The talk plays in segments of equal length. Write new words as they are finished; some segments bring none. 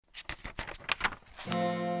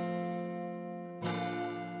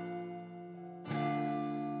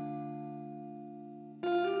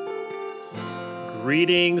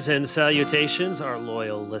Greetings and salutations, our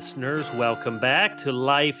loyal listeners. Welcome back to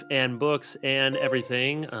Life and Books and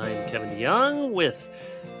Everything. I'm Kevin DeYoung with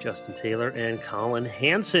Justin Taylor and Colin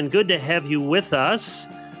Hanson. Good to have you with us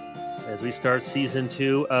as we start season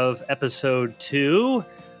 2 of episode 2,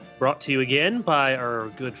 brought to you again by our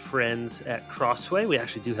good friends at Crossway. We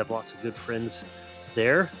actually do have lots of good friends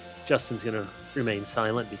there. Justin's going to remain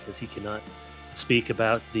silent because he cannot speak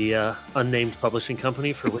about the unnamed publishing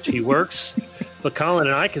company for which he works. But Colin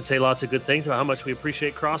and I can say lots of good things about how much we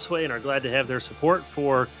appreciate Crossway and are glad to have their support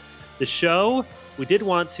for the show. We did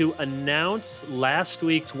want to announce last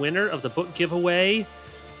week's winner of the book giveaway.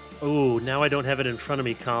 Oh, now I don't have it in front of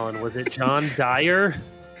me, Colin. Was it John Dyer?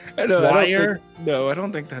 Dwyer? I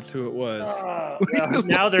don't think that's who it was.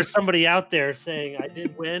 Now there's somebody out there saying I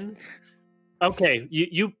did win. Okay,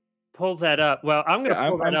 you pull that up. Well, I'm going to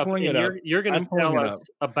pull that up, and you're going to tell us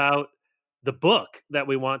about the book that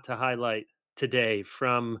we want to highlight today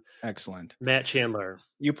from Excellent Matt Chandler.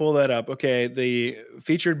 You pull that up. Okay, the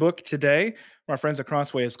featured book today from our friends at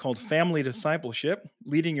Crossway is called Family Discipleship,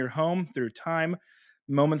 Leading Your Home Through Time,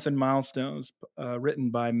 Moments and Milestones,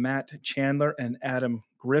 written by Matt Chandler and Adam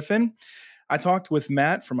Griffin. I talked with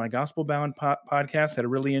Matt for my Gospel Bound podcast, had a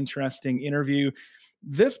really interesting interview.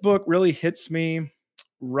 This book really hits me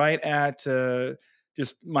right at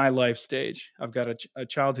just my life stage. I've got a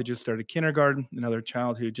child who just started kindergarten, another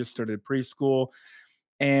child who just started preschool,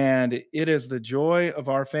 and it is the joy of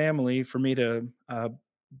our family for me to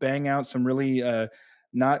bang out some really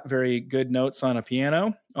not very good notes on a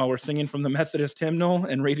piano while we're singing from the Methodist hymnal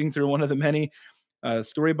and reading through one of the many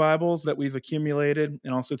story Bibles that we've accumulated,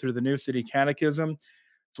 and also through the New City Catechism.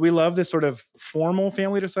 So we love this sort of formal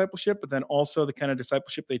family discipleship, but then also the kind of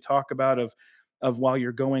discipleship they talk about of while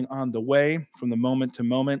you're going on the way from the moment to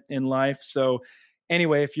moment in life. So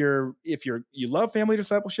anyway, if you love family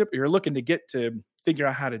discipleship, or you're looking to get to figure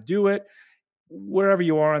out how to do it, wherever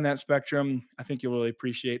you are on that spectrum, I think you'll really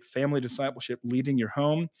appreciate Family Discipleship, Leading Your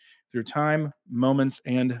Home Through Time, Moments,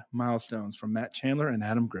 and Milestones from Matt Chandler and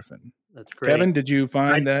Adam Griffin. That's great. Kevin, did you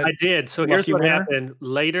find that? I did. So here's what happened.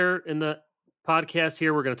 Later in the podcast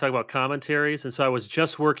here, we're going to talk about commentaries. And so I was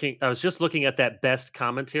just looking at that best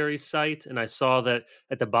commentaries site, and I saw that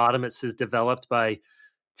at the bottom it says developed by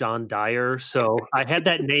John Dyer. So I had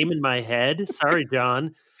that name in my head. Sorry,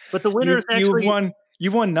 John. But the winner is actually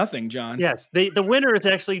you've won nothing, John. Yes, the winner is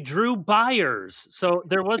actually Drew Byers. So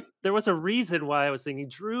there was a reason why I was thinking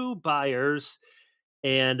Drew Byers,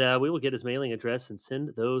 and we will get his mailing address and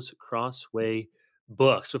send those Crossway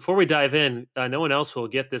books. Before we dive in, no one else will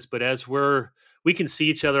get this, but as we can see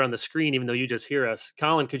each other on the screen, even though you just hear us.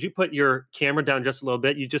 Colin, could you put your camera down just a little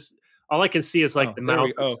bit? All I can see is the mouth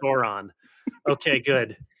of Sauron. Okay,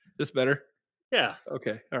 good. This better? Yeah.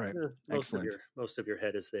 Okay. All right. Excellent. Most of your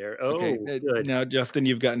head is there. Okay. Good. Now, Justin,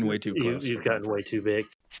 you've gotten way too close. You've gotten way too big.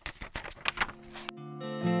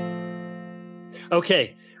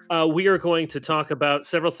 Okay. We are going to talk about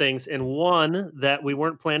several things, and one that we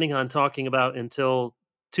weren't planning on talking about until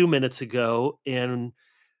 2 minutes ago, and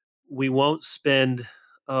we won't spend,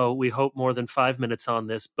 we hope, more than 5 minutes on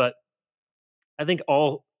this, but I think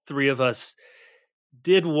all three of us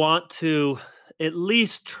did want to at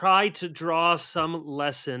least try to draw some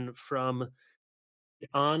lesson from the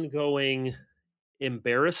ongoing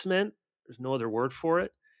embarrassment, there's no other word for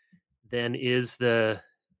it, than is the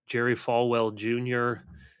Jerry Falwell Jr.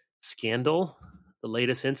 scandal, the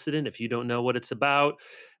latest incident. If you don't know what it's about,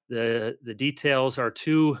 the details are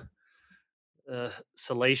too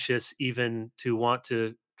salacious even to want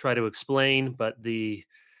to try to explain, but the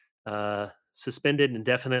suspended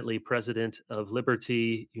indefinitely president of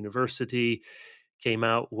Liberty University came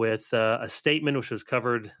out with a statement which was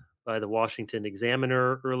covered by the Washington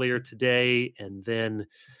Examiner earlier today, and then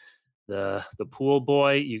the pool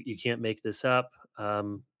boy, you can't make this up,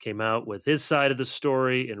 came out with his side of the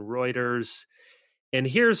story in Reuters. And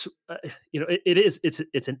here's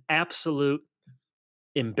it's an absolute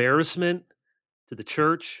embarrassment to the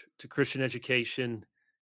church, to Christian education,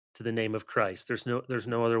 to the name of Christ. There's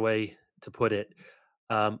no other way to put it.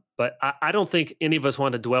 But I don't think any of us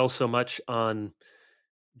want to dwell so much on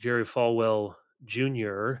Jerry Falwell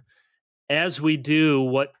Jr. as we do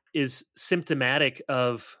what is symptomatic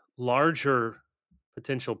of larger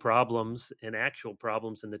potential problems and actual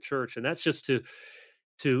problems in the church. And that's just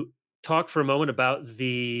to talk for a moment about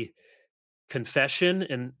the confession.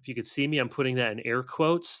 And if you could see me, I'm putting that in air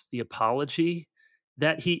quotes, the apology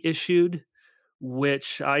that he issued,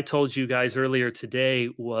 which I told you guys earlier today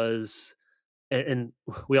was, and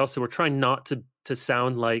we also were trying not to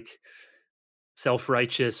sound like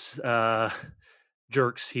self-righteous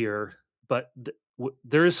jerks here, but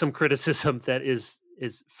there is some criticism that is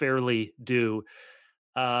fairly due.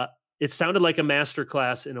 Uh, it sounded like a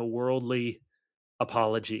masterclass in a worldly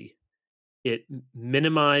apology. It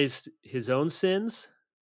minimized his own sins,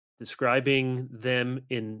 describing them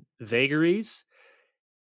in vagaries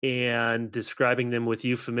and describing them with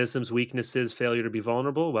euphemisms, weaknesses, failure to be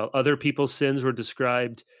vulnerable, while other people's sins were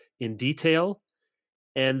described in detail,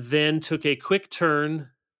 and then took a quick turn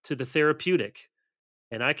to the therapeutic.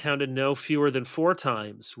 And I counted no fewer than 4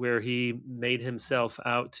 times where he made himself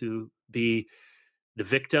out to be the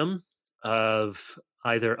victim of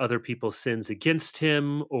either other people's sins against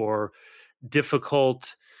him or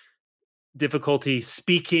difficult difficulty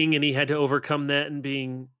speaking, and he had to overcome that and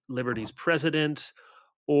being Liberty's president,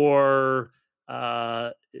 or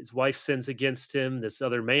his wife sins against him, this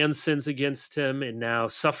other man sins against him, and now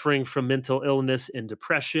suffering from mental illness and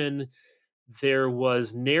depression. There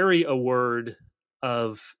was nary a word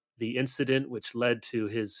of the incident which led to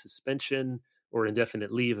his suspension or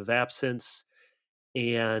indefinite leave of absence.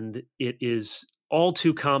 And it is all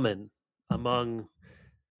too common among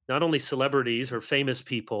not only celebrities or famous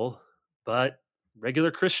people, but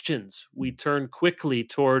regular Christians. We turn quickly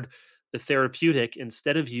toward the therapeutic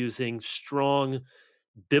instead of using strong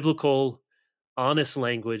biblical, honest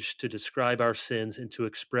language to describe our sins and to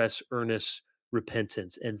express earnest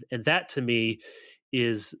repentance. And that to me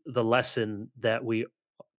is the lesson that we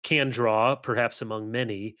can draw, perhaps among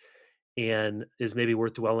many, and is maybe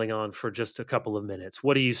worth dwelling on for just a couple of minutes.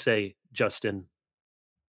 What do you say, Justin?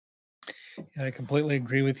 I completely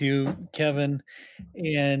agree with you, Kevin.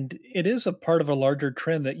 And it is a part of a larger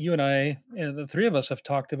trend that you and I, and the three of us, have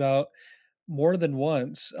talked about more than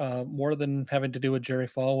once, more than having to do with Jerry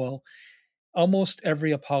Falwell. Almost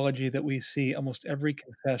every apology that we see, almost every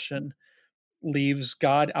confession leaves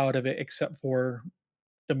God out of it except for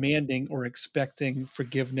demanding or expecting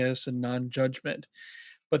forgiveness and non judgment.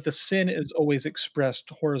 But the sin is always expressed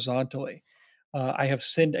horizontally. I have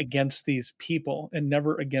sinned against these people and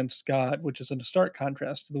never against God, which is in a stark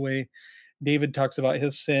contrast to the way David talks about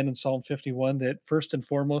his sin in Psalm 51. That first and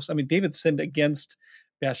foremost, I mean, David sinned against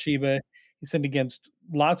Bathsheba, he sinned against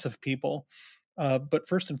lots of people. But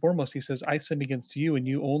first and foremost, he says, I sinned against you and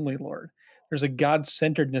you only, Lord. There's a God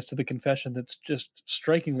centeredness to the confession that's just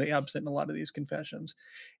strikingly absent in a lot of these confessions.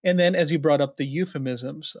 And then, as you brought up the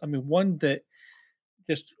euphemisms, I mean, one that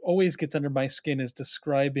just always gets under my skin is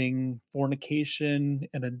describing fornication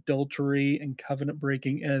and adultery and covenant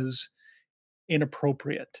breaking as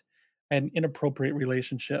inappropriate, an inappropriate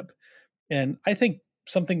relationship. And I think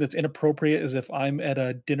something that's inappropriate is if I'm at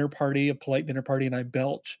a dinner party, a polite dinner party, and I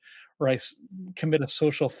belch or commit a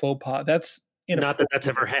social faux pas. That's Not that that's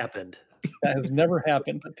inappropriate. ever happened. That has never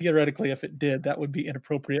happened, but theoretically, if it did, that would be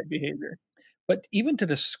inappropriate behavior. But even to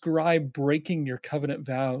describe breaking your covenant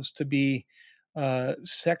vows to be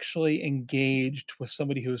sexually engaged with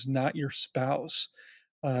somebody who is not your spouse,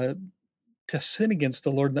 uh, to sin against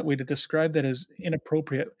the Lord in that way, to describe that as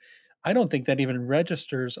inappropriate, I don't think that even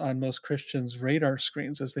registers on most Christians' radar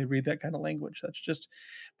screens as they read that kind of language. That's just,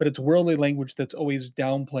 but it's worldly language that's always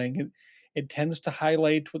downplaying. It tends to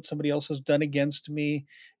highlight what somebody else has done against me,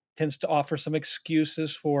 tends to offer some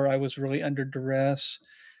excuses for I was really under duress.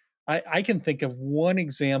 I can think of one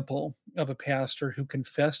example of a pastor who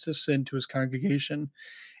confessed his sin to his congregation,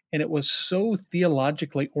 and it was so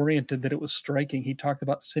theologically oriented that it was striking. He talked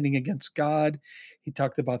about sinning against God. He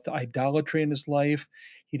talked about the idolatry in his life.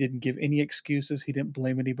 He didn't give any excuses. He didn't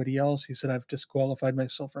blame anybody else. He said, I've disqualified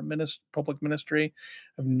myself from public ministry.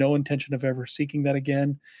 I have no intention of ever seeking that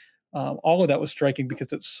again. All of that was striking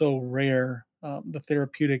because it's so rare. The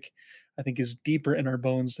therapeutic, I think, is deeper in our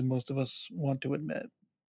bones than most of us want to admit.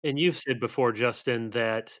 And you've said before, Justin,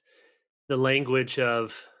 that the language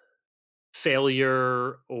of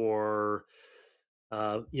failure or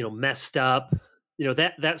messed up,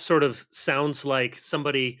 that sort of sounds like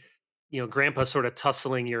somebody, grandpa sort of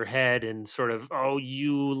tussling your head and sort of, oh,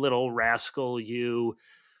 you little rascal, you,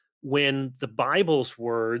 when the Bible's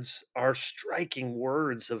words are striking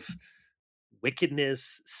words of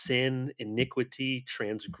wickedness, sin, iniquity,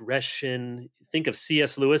 transgression. Think of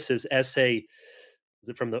C.S. Lewis's essay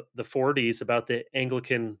from the 40s about the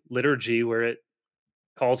Anglican liturgy, where it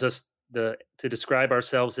calls us to describe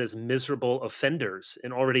ourselves as miserable offenders.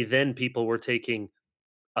 And already then people were taking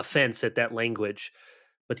offense at that language.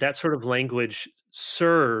 But that sort of language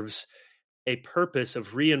serves a purpose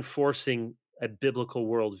of reinforcing a biblical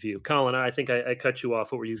worldview. Colin, I think I cut you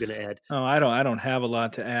off. What were you going to add? Oh, I don't have a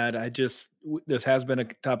lot to add. This has been a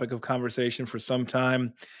topic of conversation for some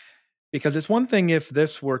time because it's one thing if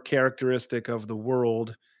this were characteristic of the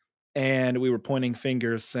world and we were pointing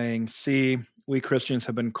fingers saying, see, we Christians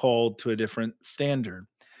have been called to a different standard.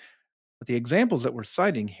 But the examples that we're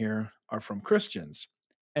citing here are from Christians,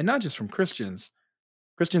 and not just from Christians,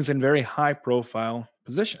 Christians in very high profile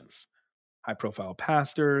positions, high profile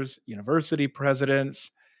pastors, university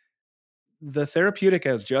presidents. The therapeutic,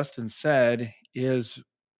 as Justin said, is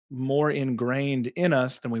more ingrained in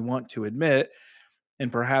us than we want to admit,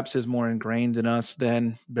 and perhaps is more ingrained in us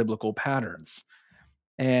than biblical patterns.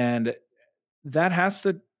 And that has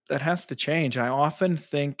to that has to change. I often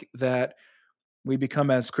think that we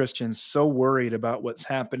become as Christians so worried about what's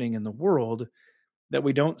happening in the world that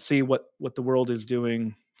we don't see what the world is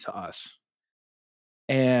doing to us.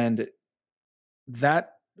 And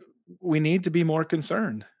that we need to be more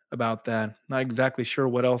concerned about that. Not exactly sure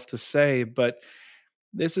what else to say, but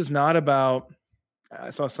this is not about, I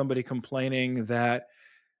saw somebody complaining that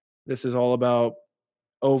this is all about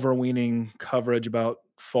overweening coverage about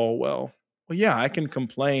Falwell. Well, yeah, I can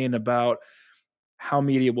complain about how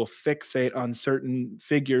media will fixate on certain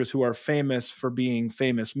figures who are famous for being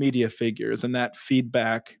famous media figures, and that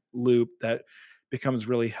feedback loop that becomes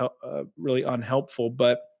really unhelpful.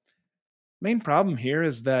 But main problem here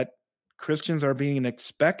is that Christians are being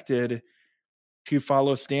expected to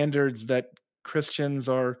follow standards that Christians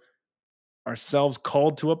are ourselves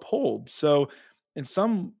called to uphold. So, in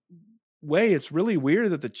some way, it's really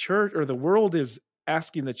weird that the church or the world is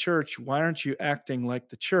asking the church, why aren't you acting like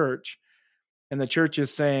the church? And the church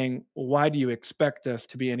is saying, well, why do you expect us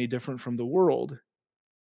to be any different from the world?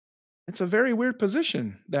 It's a very weird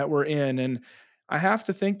position that we're in. And I have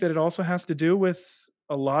to think that it also has to do with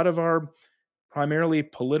a lot of our primarily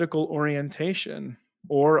political orientation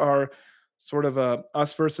or our sort of a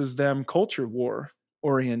us versus them culture war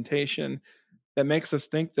orientation that makes us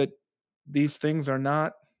think that these things are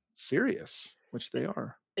not serious, which they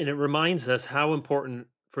are. And it reminds us how important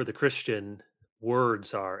for the Christian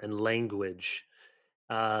words are and language.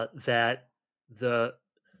 That the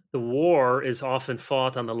the war is often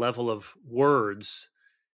fought on the level of words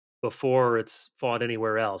before it's fought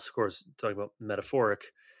anywhere else. Of course, talking about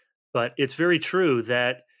metaphoric, but it's very true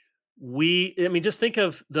that I mean, just think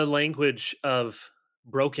of the language of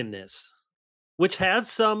brokenness, which has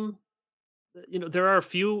some, there are a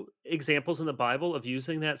few examples in the Bible of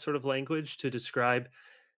using that sort of language to describe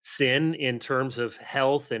sin in terms of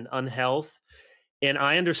health and unhealth. And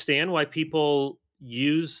I understand why people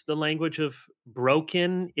use the language of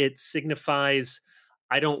broken. It signifies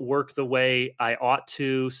I don't work the way I ought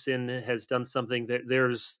to. Sin has done something that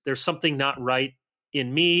there's something not right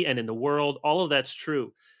in me and in the world. All of that's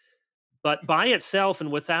true. But by itself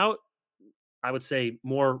and without, I would say,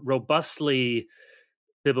 more robustly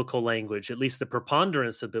biblical language, at least the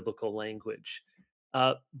preponderance of biblical language,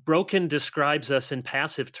 broken describes us in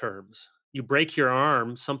passive terms. You break your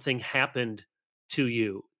arm, something happened to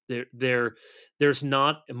you. There's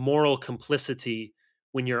not moral complicity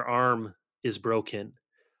when your arm is broken.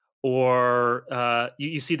 Or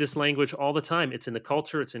you see this language all the time. It's in the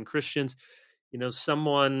culture, it's in Christians.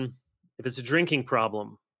 Someone, if it's a drinking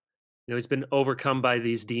problem, he's been overcome by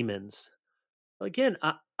these demons. Again,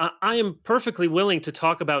 I am perfectly willing to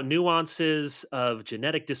talk about nuances of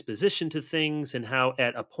genetic disposition to things and how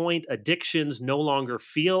at a point addictions no longer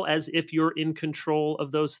feel as if you're in control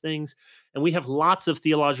of those things. And we have lots of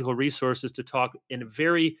theological resources to talk in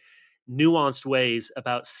very nuanced ways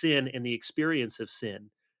about sin and the experience of sin.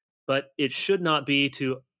 But it should not be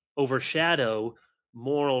to overshadow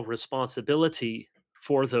moral responsibility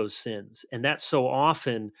for those sins. And that's so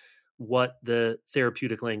often what the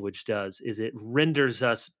therapeutic language does, is it renders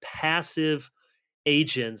us passive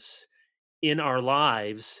agents in our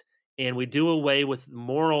lives, and we do away with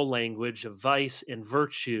moral language of vice and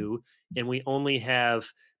virtue, and we only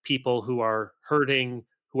have people who are hurting,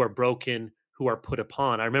 who are broken, who are put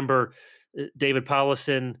upon. I remember David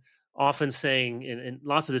Powlison often saying, and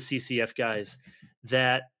lots of the CCF guys,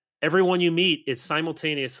 that everyone you meet is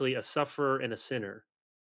simultaneously a sufferer and a sinner.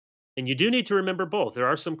 And you do need to remember both. There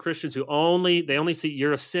are some Christians who only see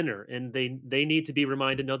you're a sinner, and they need to be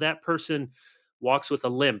reminded, no, that person walks with a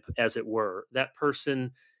limp, as it were. That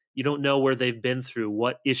person, you don't know where they've been through,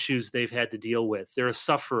 what issues they've had to deal with. They're a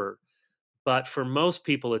sufferer. But for most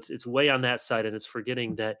people, it's way on that side, and it's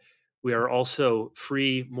forgetting that we are also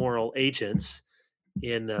free moral agents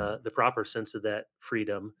in the proper sense of that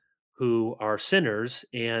freedom, who are sinners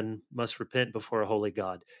and must repent before a holy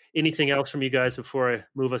God. Anything else from you guys before I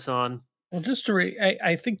move us on? Well,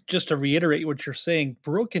 I think just to reiterate what you're saying,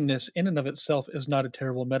 brokenness in and of itself is not a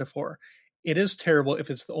terrible metaphor. It is terrible if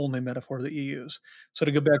it's the only metaphor that you use. So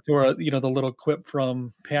to go back to our, the little quip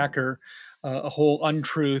from Packer, a whole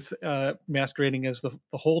untruth masquerading as the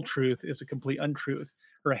whole truth is a complete untruth.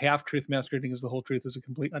 or a half truth masquerading as the whole truth is a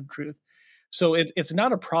complete untruth. So it's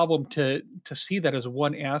not a problem to see that as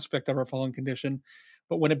one aspect of our fallen condition,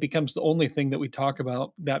 but when it becomes the only thing that we talk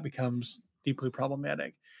about, that becomes deeply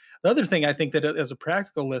problematic. The other thing I think that as a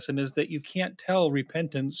practical lesson is that you can't tell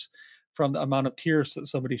repentance from the amount of tears that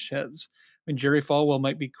somebody sheds. I mean, Jerry Falwell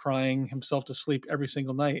might be crying himself to sleep every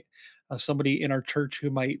single night. Somebody in our church who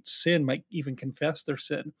might sin, might even confess their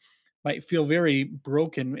sin, might feel very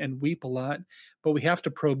broken and weep a lot, but we have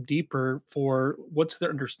to probe deeper for what's their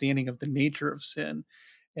understanding of the nature of sin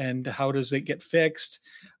and how does it get fixed.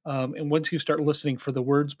 And once you start listening for the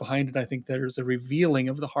words behind it, I think there's a revealing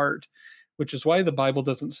of the heart, which is why the Bible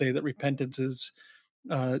doesn't say that repentance is,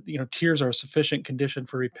 tears are a sufficient condition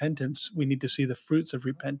for repentance. We need to see the fruits of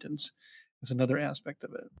repentance as another aspect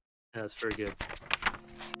of it. That's very good.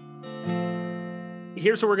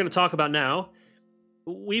 Here's what we're going to talk about now.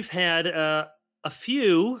 We've had a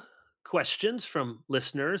few questions from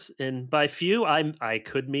listeners, and by few, I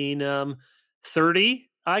could mean 30.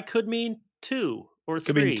 I could mean 2 or 3.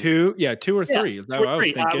 Could mean 2, 2 or 3. Is that what I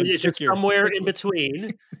was thinking? It's just somewhere in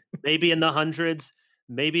between, maybe in the hundreds.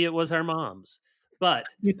 Maybe it was our moms, but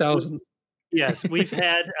 2,000. Yes, we've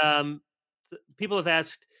had people have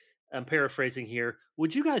asked. I'm paraphrasing here.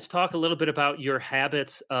 Would you guys talk a little bit about your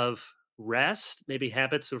habits of rest, maybe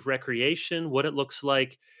habits of recreation, what it looks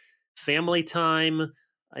like, family time?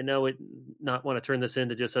 I know it not want to turn this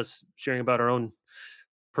into just us sharing about our own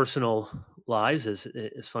personal lives, as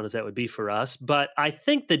fun as that would be for us. But I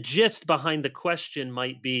think the gist behind the question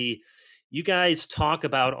might be, you guys talk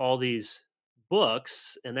about all these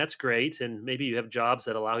books, and that's great. And maybe you have jobs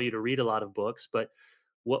that allow you to read a lot of books, but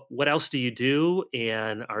what else do you do?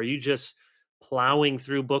 And are you just plowing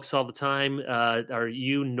through books all the time? Are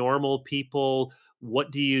you normal people?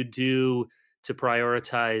 What do you do to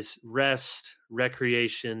prioritize rest,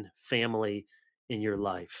 recreation, family in your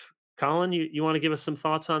life? Colin, you want to give us some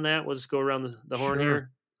thoughts on that? We'll just go around the horn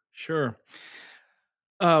here. Sure.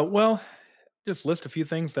 Well, just list a few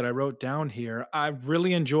things that I wrote down here. I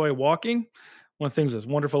really enjoy walking. One of the things that's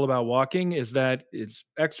wonderful about walking is that it's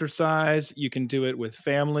exercise. You can do it with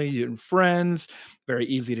family and friends. Very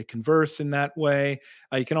easy to converse in that way.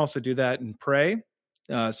 You can also do that and pray.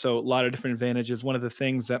 So a lot of different advantages. One of the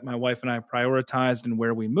things that my wife and I prioritized and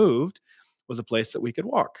where we moved was a place that we could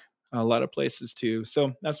walk. A lot of places too.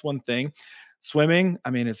 So that's one thing. Swimming, I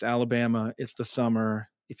mean, it's Alabama. It's the summer.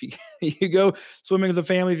 If you go swimming as a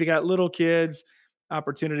family, if you got little kids,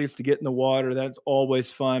 opportunities to get in the water, that's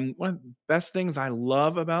always fun. One of the best things I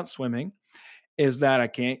love about swimming is that I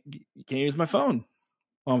can't use my phone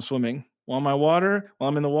while I'm swimming. While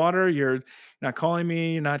I'm in the water, you're not calling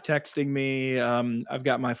me, you're not texting me. I've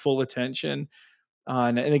got my full attention.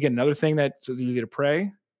 And again, another thing that's easy to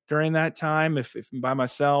pray during that time, if I'm by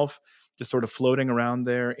myself, just sort of floating around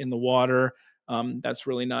there in the water, that's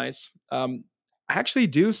really nice. I actually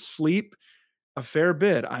do sleep a fair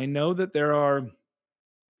bit. I know that there are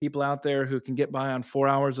people out there who can get by on 4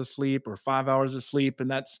 hours of sleep or 5 hours of sleep,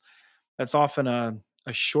 and that's often a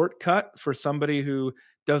shortcut for somebody who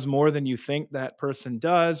does more than you think that person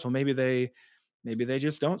does. Well, maybe they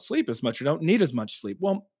just don't sleep as much or don't need as much sleep.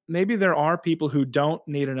 Well, maybe there are people who don't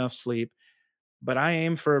need enough sleep, but I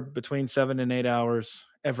aim for between 7 and 8 hours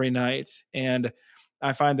every night. And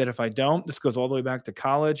I find that if I don't, this goes all the way back to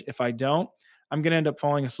college. If I don't, I'm going to end up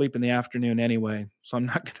falling asleep in the afternoon anyway. So I'm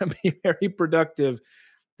not going to be very productive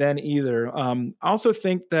then either. I also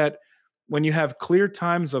think that when you have clear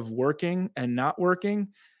times of working and not working,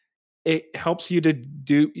 it helps you to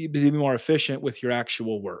be more efficient with your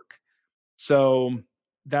actual work. So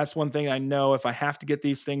that's one thing I know, if I have to get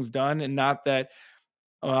these things done, and not that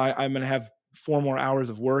I'm going to have 4 more hours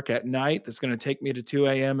of work at night that's going to take me to 2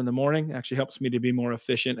 a.m. in the morning. It actually helps me to be more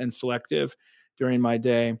efficient and selective during my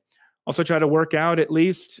day. Also try to work out at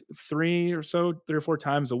least 3 or 4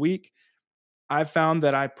 times a week. I've found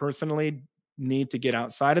that I personally need to get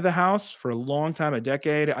outside of the house. For a long time, a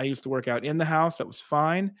decade, I used to work out in the house. That was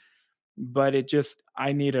fine. But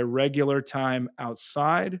I need a regular time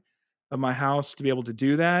outside of my house to be able to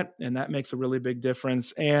do that. And that makes a really big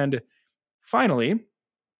difference. And finally,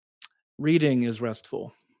 reading is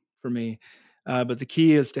restful for me. But the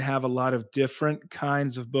key is to have a lot of different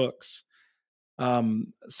kinds of books.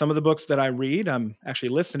 Some of the books that I read, I'm actually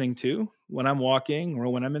listening to when I'm walking or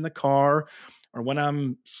when I'm in the car or when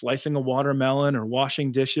I'm slicing a watermelon or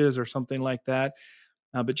washing dishes or something like that.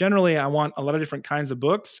 But generally, I want a lot of different kinds of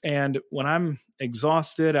books. And when I'm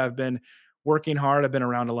exhausted, I've been working hard, I've been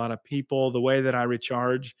around a lot of people. The way that I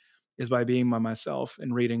recharge is by being by myself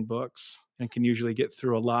and reading books, and can usually get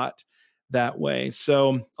through a lot that way.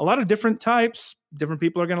 So a lot of different types, different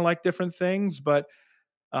people are going to like different things, but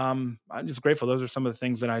I'm just grateful. Those are some of the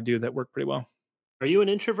things that I do that work pretty well. Are you an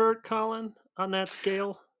introvert, Colin, on that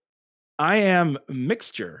scale? I am a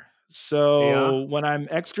mixture. Yeah. So when I'm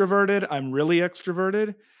extroverted, I'm really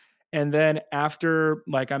extroverted. And then after,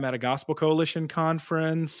 like, I'm at a gospel coalition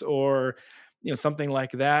conference or, something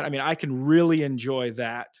like that, I mean, I can really enjoy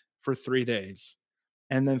that for 3 days.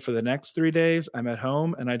 And then for the next 3 days, I'm at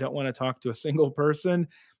home and I don't want to talk to a single person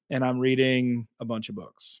and I'm reading a bunch of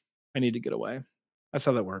books. I need to get away. That's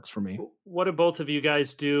how that works for me. What do both of you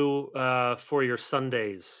guys do for your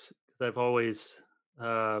Sundays? 'Cause I've always,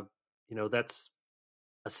 uh, that's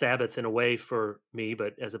a Sabbath in a way for me,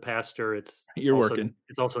 but as a pastor, You're working.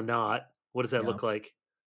 it's also not. What does that Yeah. look like?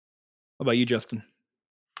 How about you, Justin?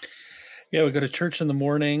 Yeah, we go to church in the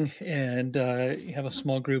morning and you have a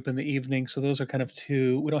small group in the evening. So those are kind of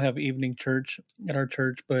two. We don't have evening church at our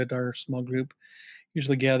church, but our small group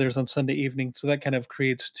usually gathers on Sunday evening. So that kind of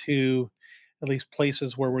creates two, at least,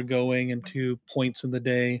 places where we're going and 2 points in the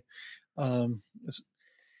day. Um,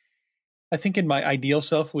 I think in my ideal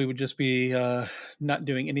self, we would just be not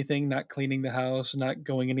doing anything, not cleaning the house, not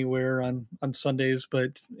going anywhere on Sundays.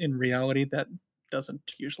 But in reality, that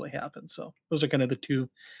doesn't usually happen. So those are kind of the two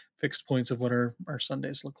fixed points of what our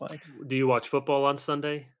Sundays look like. Do you watch football on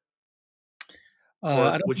Sunday, I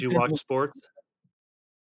or don't would think you there's watch a sports?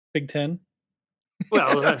 Big Ten.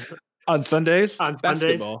 Well, On Sundays, on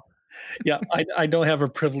Sundays. basketball. Yeah, I don't have a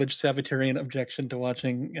privileged Sabbatarian objection to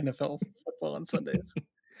watching NFL football on Sundays.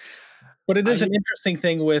 But it is I an interesting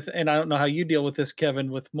thing with, and I don't know how you deal with this,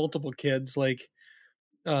 Kevin, with multiple kids, like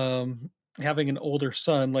having an older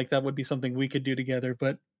son, like that would be something we could do together,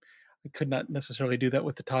 but I could not necessarily do that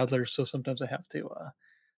with the toddlers. So sometimes I have to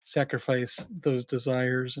sacrifice those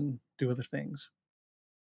desires and do other things.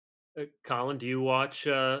 Colin, do you watch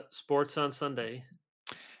sports on Sunday?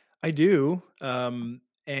 I do,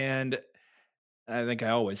 and I think I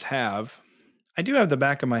always have. I do have the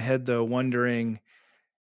back of my head though, wondering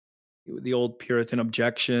the old Puritan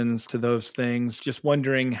objections to those things, just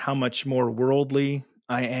wondering how much more worldly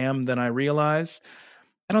I am than I realize.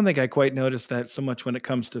 I don't think I quite notice that so much when it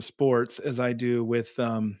comes to sports as I do with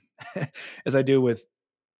as I do with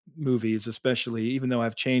movies, especially, even though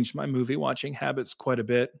I've changed my movie watching habits quite a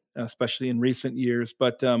bit, especially in recent years.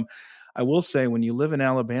 But I will say, when you live in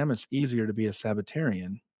Alabama, it's easier to be a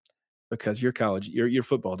Sabbatarian because your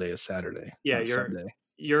football day is Saturday, Yeah, not Sunday.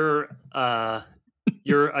 your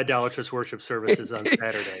idolatrous worship service is on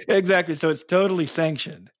Saturday. Exactly. So it's totally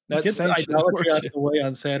sanctioned. That's Get the sanctioned idolatry out of worship. the way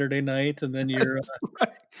on Saturday night, and then you're Right.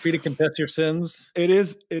 free to confess your sins. It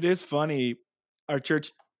is funny. Our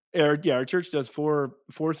church, our church does four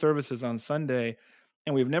services on Sunday,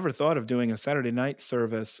 and we've never thought of doing a Saturday night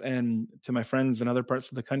service. And to my friends in other parts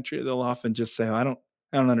of the country, they'll often just say, I don't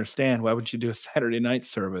understand. Why would you do a Saturday night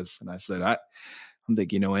service? And I said, I don't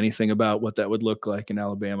think you know anything about what that would look like in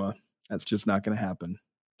Alabama. That's just not going to happen.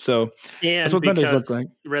 So that's And what Mondays look because like.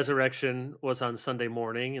 resurrection was on Sunday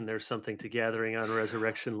morning, and there's something to gathering on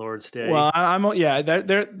Resurrection Lord's Day. Well, yeah,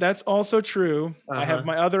 that's also true. I have Uh-huh.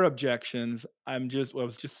 my other objections. I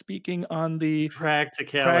was just speaking on the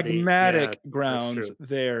Practicality. pragmatic Yeah, that's grounds true.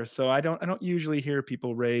 there. So I don't usually hear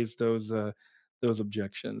people raise those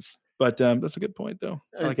objections. But that's a good point though.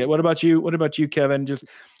 I like it. What about you? What about you, Kevin? Just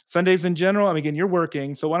Sundays in general? I mean, again, you're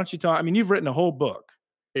working, so why don't you talk? I mean, you've written a whole book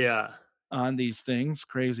Yeah. on these things,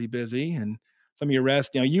 crazy busy, and some of your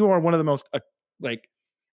rest. You are one of the most like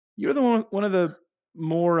you're one of the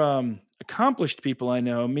more accomplished people I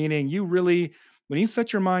know, meaning you really, when you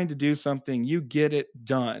set your mind to do something, you get it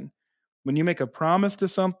done. When you make a promise to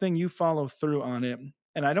something, you follow through on it.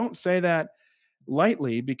 And I don't say that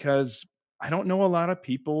lightly because I don't know a lot of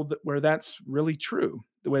people where that's really true,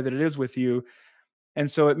 the way that it is with you. And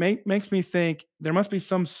so it makes me think there must be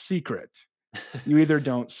some secret. You either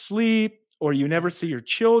don't sleep, or you never see your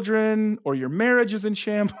children, or your marriage is in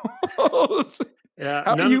shambles. Yeah.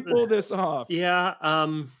 How do you pull this off? Yeah.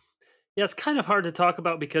 Yeah, it's kind of hard to talk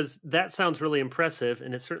about because that sounds really impressive,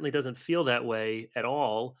 and it certainly doesn't feel that way at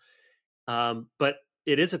all. But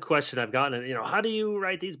it is a question I've gotten. How do you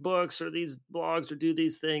write these books or these blogs or do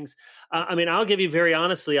these things? I mean, I'll give you very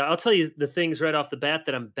honestly. I'll tell you the things right off the bat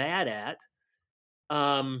that I'm bad at.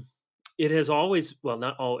 It has always, well,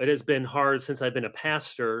 not all. It has been hard since I've been a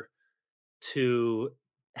pastor to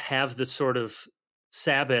have the sort of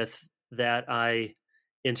Sabbath that I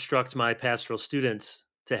instruct my pastoral students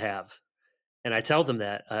to have. And I tell them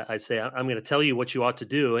that I say, I'm going to tell you what you ought to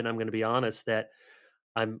do. And I'm going to be honest that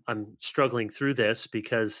I'm struggling through this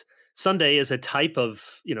because Sunday is a type of,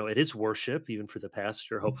 it is worship, even for the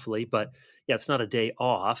pastor, hopefully, but yeah, it's not a day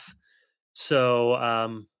off. So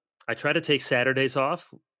I try to take Saturdays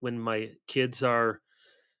off when my kids are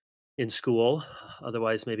in school.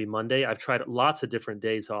 Otherwise, maybe Monday. I've tried lots of different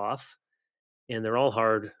days off, and they're all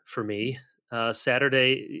hard for me.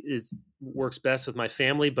 Saturday is works best with my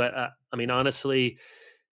family, but I mean, honestly,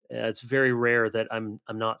 it's very rare that I'm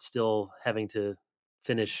not still having to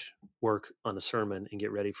finish work on a sermon and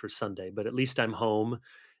get ready for Sunday. But at least I'm home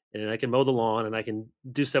and I can mow the lawn and I can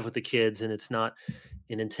do stuff with the kids, and it's not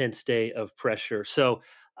an intense day of pressure. So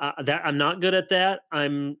that I'm not good at that.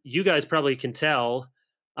 You guys probably can tell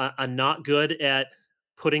I'm not good at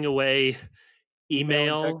putting away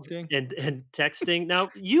Email and email texting. and texting. Now,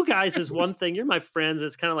 you guys is one thing. You're my friends.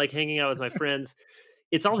 It's kind of like hanging out with my friends.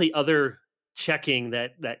 It's all the other checking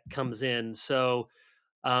that comes in. So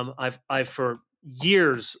I've for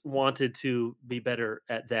years wanted to be better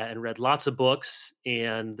at that and read lots of books,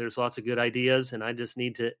 and there's lots of good ideas, and I just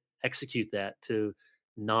need to execute that to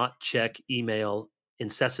not check email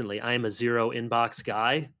incessantly. I am a zero inbox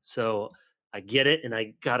guy, so I get it and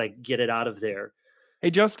I gotta get it out of there. Hey,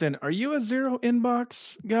 Justin, are you a zero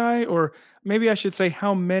inbox guy? Or maybe I should say,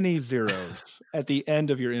 how many zeros at the end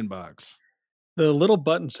of your inbox? The little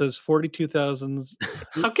button says 42,000.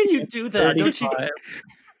 How can you do that? Don't you?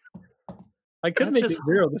 I could That's make it just-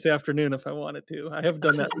 0 this afternoon if I wanted to. I have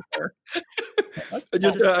done that before.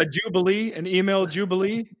 Just a jubilee, an email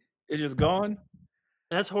jubilee is just gone.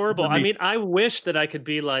 That's horrible. I I mean- mean, I wish that I could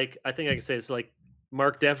be like, I think I could say it's like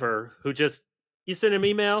Mark Dever, who just, you send him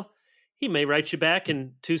email, he may write you back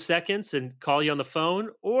in 2 seconds and call you on the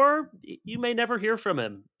phone, or you may never hear from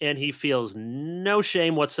him and he feels no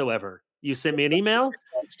shame whatsoever. You sent me an email,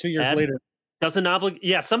 It's 2 years Add- later. doesn't obligate.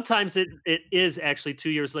 Yeah, sometimes it is actually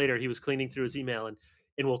 2 years later. He was cleaning through his email and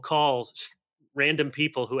will call random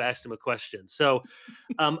people who asked him a question. So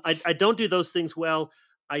I don't do those things well.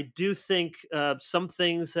 I do think some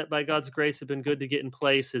things that by God's grace have been good to get in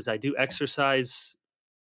place is I do exercise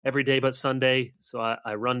every day but Sunday. So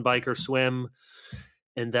I run, bike, or swim.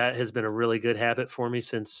 And that has been a really good habit for me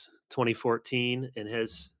since 2014 and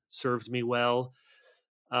has served me well.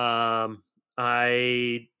 I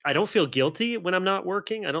don't feel guilty when I'm not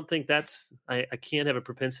working. I don't think I can't have a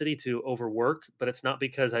propensity to overwork, but it's not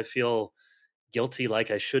because I feel guilty like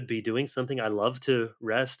I should be doing something. I love to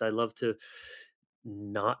rest. I love to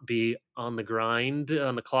not be on the grind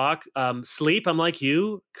on the clock. Sleep, I'm like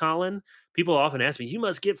you, Colin. People often ask me, you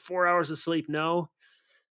must get 4 hours of sleep. No,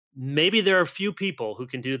 maybe there are a few people who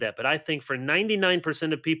can do that, but I think for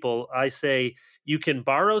 99% of people, I say you can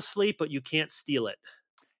borrow sleep, but you can't steal it.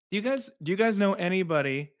 Do you guys know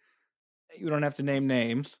anybody? You don't have to name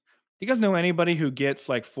names. Do you guys know anybody who gets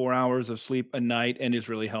like 4 hours of sleep a night and is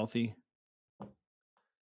really healthy?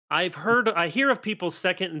 I hear of people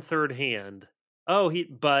second and third hand.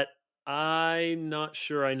 But I'm not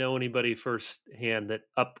sure I know anybody firsthand that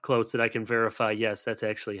up close that I can verify. Yes, that's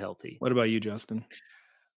actually healthy. What about you, Justin?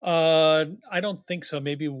 I don't think so.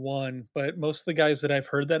 Maybe one, but most of the guys that I've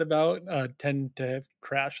heard that about tend to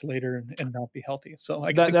crash later and not be healthy. So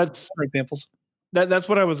I can think of That's more examples. that's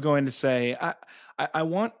what I was going to say. I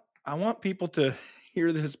want people to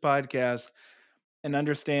hear this podcast and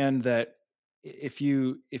understand that if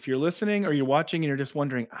you're listening or you're watching and you're just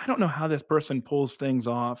wondering, I don't know how this person pulls things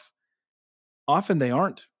off. Often they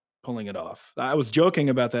aren't pulling it off. I was joking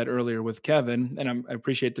about that earlier with Kevin, and I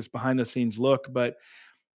appreciate this behind the scenes look. But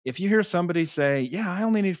if you hear somebody say, "Yeah, I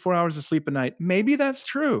only need 4 hours of sleep a night," maybe that's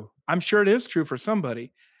true. I'm sure it is true for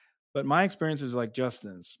somebody. But my experience is like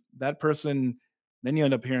Justin's. That person, then you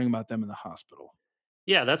end up hearing about them in the hospital.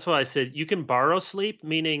 Yeah, that's why I said you can borrow sleep,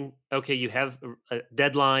 meaning, okay, you have a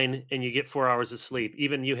deadline and you get 4 hours of sleep.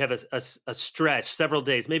 Even you have a stretch, several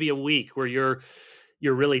days, maybe a week where you're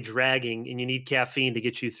really dragging and you need caffeine to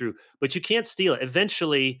get you through, but you can't steal it.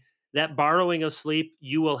 Eventually, that borrowing of sleep,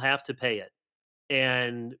 you will have to pay it.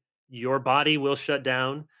 And your body will shut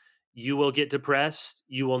down. You will get depressed.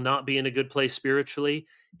 You will not be in a good place spiritually.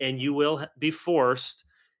 And you will be forced,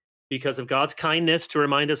 because of God's kindness to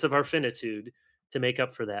remind us of our finitude, to make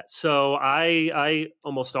up for that. So I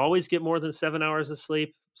almost always get more than 7 hours of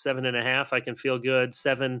sleep. 7.5, I can feel good.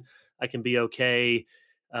 7, I can be okay.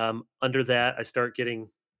 Under that, I start getting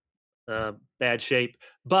bad shape.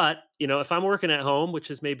 But, if I'm working at home,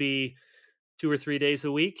 which is maybe 2 or 3 days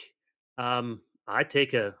a week, I'm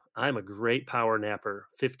a great power napper.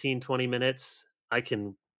 15, 20 minutes. I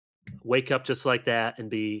can wake up just like that and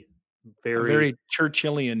be Very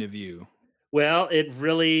Churchillian of you. well. It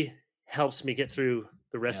really helps me get through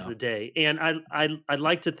the rest of Yeah. the day. And I'd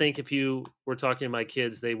like to think if you were talking to my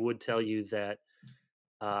kids, they would tell you that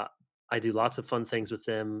I do lots of fun things with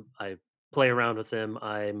them. I play around with them.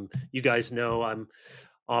 You guys know I'm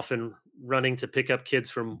often running to pick up kids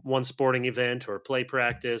from one sporting event or play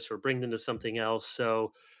practice or bring them to something else.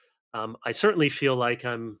 So I certainly feel like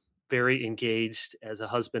I'm very engaged as a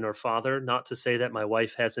husband or father. Not to say that my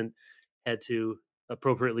wife hasn't had to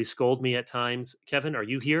appropriately scold me at times. Kevin, are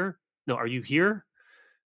you here? No, are you here?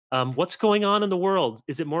 What's going on in the world?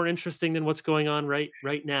 Is it more interesting than what's going on right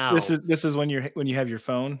now? This is when you have your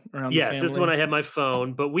phone around the Yes, this is when family. I have my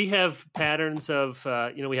phone, but we have patterns of,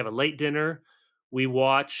 we have a late dinner. We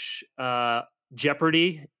watch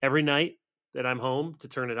Jeopardy every night that I'm home to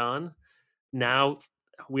turn it on. Now,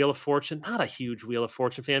 Wheel of Fortune, not a huge Wheel of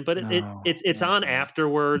Fortune fan, but No, it's on no.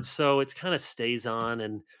 afterwards, so it's kind of stays on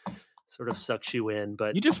and sort of sucks you in.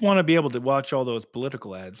 But You just want to be able to watch all those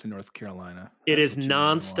political ads in North Carolina. it That's is what you really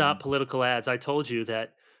nonstop want. political ads. I told you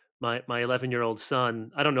that my 11-year-old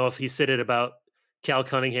son, I don't know if he said it about Cal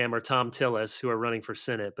Cunningham or Tom Tillis, who are running for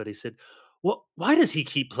Senate, but he said, "Well, why does he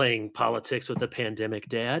keep playing politics with the pandemic,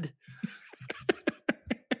 Dad?"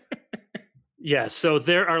 Yeah, so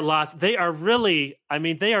there are lots. They are really, I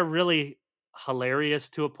mean, they are really hilarious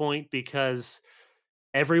to a point because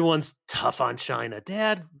everyone's tough on China.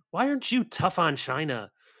 Dad, why aren't you tough on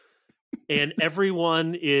China? And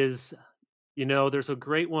everyone is, there's a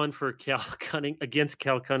great one for against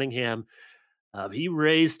Cal Cunningham. He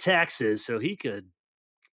raised taxes so he could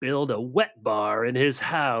build a wet bar in his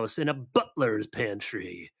house in a butler's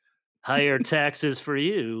pantry. Higher taxes for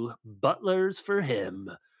you, butlers for him.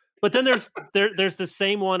 But then there's the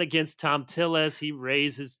same one against Tom Tillis.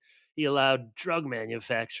 He allowed drug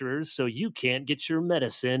manufacturers so you can't get your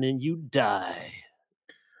medicine and you die.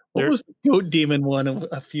 What There, was the goat demon one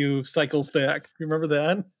a few cycles back? Remember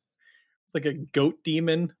that? Like a goat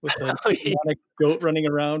demon with a demonic goat running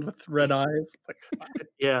around with red eyes. Like,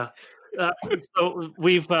 yeah. So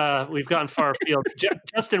we've gotten far afield.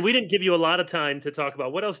 Justin, we didn't give you a lot of time to talk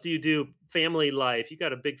about what else do you do? Family life. You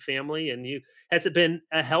got a big family, and has it been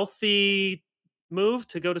a healthy move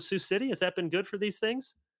to go to Sioux City? Has that been good for these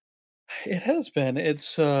things? it has been.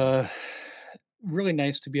 It's really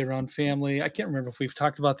nice to be around family. I can't remember if we've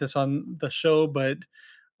talked about this on the show, but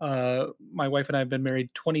my wife and I have been married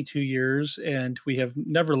 22 years, and we have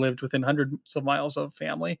never lived within hundreds of miles of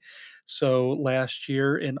family. So last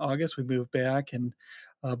year in August, we moved back, and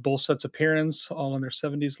both sets of parents, all in their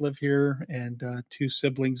 70s, live here, and two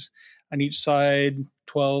siblings on each side,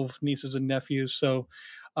 12 nieces and nephews. So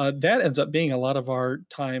that ends up being a lot of our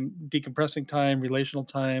time, decompressing time, relational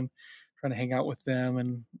time, trying to hang out with them,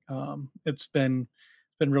 and it's been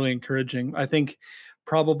really encouraging. I think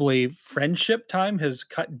probably friendship time has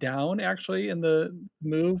cut down actually in the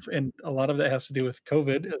move, and a lot of that has to do with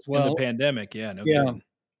COVID as In the well. pandemic, yeah, no Yeah. kidding.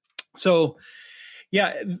 So,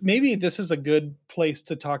 yeah, maybe this is a good place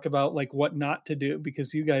to talk about like what not to do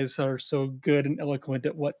because you guys are so good and eloquent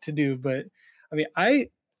at what to do. But I mean, I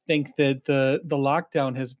think that the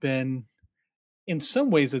lockdown has been, in some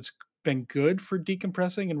ways, it's been good for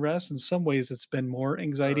decompressing and rest. In some ways, it's been more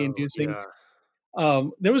anxiety Oh inducing. yeah.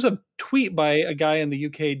 There was a tweet by a guy in the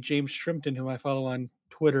UK, James Shrimpton, whom I follow on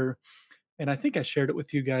Twitter, and I think I shared it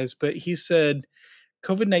with you guys, but he said,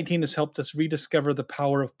 COVID-19 has helped us rediscover the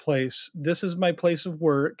power of place. This is my place of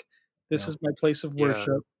work. This Yeah. is my place of Yeah.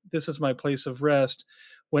 worship. This is my place of rest.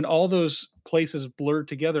 When all those places blur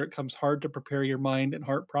together, it comes hard to prepare your mind and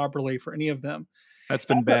heart properly for any of them. That's I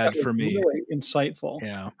been thought that bad was for me. really insightful.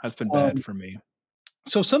 Yeah, that's been bad Um, for me.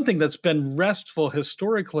 so something that's been restful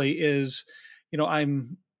historically is, you know,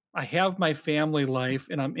 I have my family life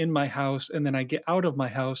and I'm in my house, and then I get out of my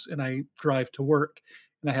house and I drive to work,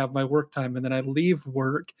 and I have my work time, and then I leave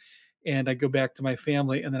work and I go back to my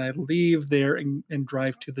family, and then I leave there and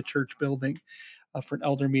drive to the church building for an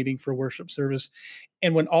elder meeting for worship service.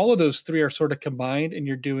 And when all of those three are sort of combined and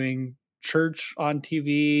you're doing church on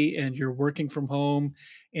TV and you're working from home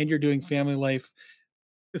and you're doing family life,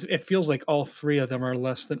 it feels like all three of them are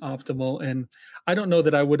less than optimal. And I don't know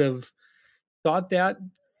that I would have thought that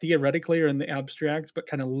theoretically or in the abstract, but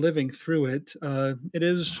kind of living through it, it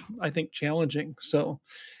is, I think, challenging. So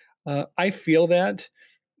I feel that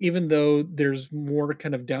even though there's more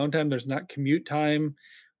kind of downtime, there's not commute time,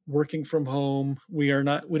 working from home. We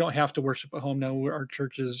don't have to worship at home now. Our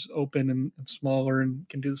church is open and smaller and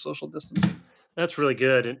can do the social distancing. That's really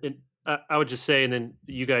good. And I would just say, and then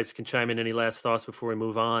you guys can chime in any last thoughts before we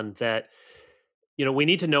move on, that, we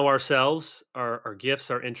need to know ourselves, our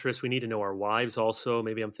gifts, our interests. We need to know our wives also.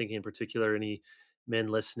 Maybe I'm thinking in particular, any men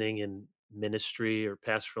listening in ministry or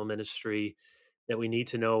pastoral ministry, that we need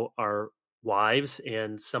to know our wives.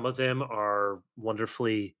 And some of them are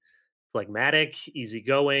wonderfully phlegmatic,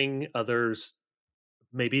 easygoing. Others,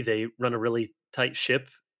 maybe they run a really tight ship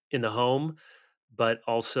in the home, but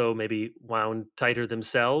also maybe wound tighter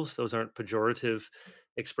themselves. Those aren't pejorative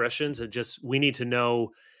expressions. It just, we need to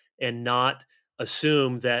know and not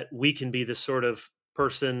assume that we can be the sort of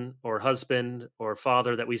person or husband or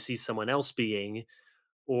father that we see someone else being,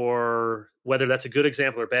 or whether that's a good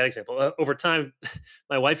example or bad example. Over time,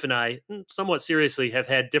 my wife and I, somewhat seriously, have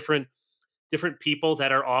had different people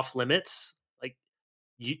that are off limits. Like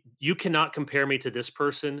you cannot compare me to this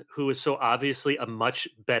person who is so obviously a much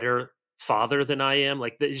better father than I am.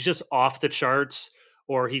 Like he's just off the charts,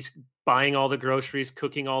 or he's buying all the groceries,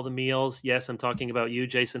 cooking all the meals. Yes, I'm talking about you,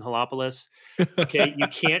 Jason Halopoulos. Okay, you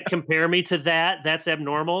can't compare me to that. That's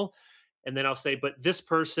abnormal. And then I'll say, but this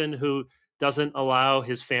person who doesn't allow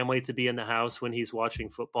his family to be in the house when he's watching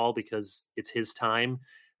football because it's his time.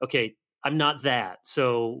 Okay, I'm not that.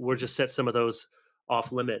 So we'll just set some of those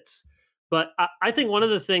off limits. But I think one of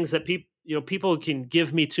the things that people can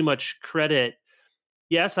give me too much credit.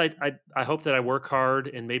 Yes, I hope that I work hard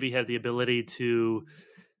and maybe have the ability to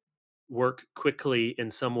work quickly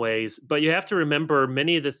in some ways. But you have to remember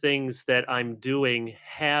many of the things that I'm doing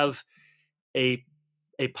have a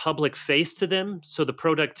public face to them. So the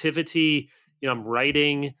productivity, I'm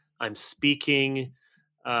writing, I'm speaking,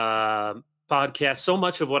 podcast. So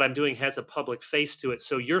much of what I'm doing has a public face to it.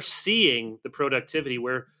 So you're seeing the productivity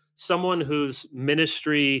where someone whose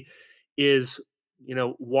ministry is,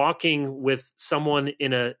 walking with someone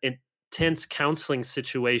in a intense counseling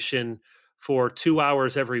situation for 2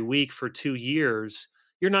 hours every week for 2 years,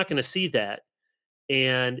 you're not going to see that.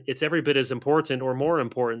 And it's every bit as important or more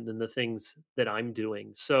important than the things that I'm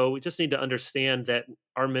doing. So we just need to understand that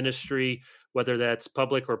our ministry, whether that's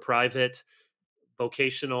public or private,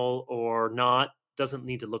 vocational or not, doesn't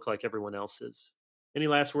need to look like everyone else's. Any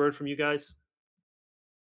last word from you guys?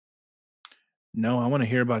 No, I want to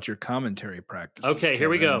hear about your commentary practice. Okay, here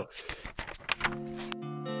we go.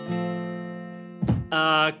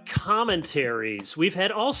 Commentaries. We've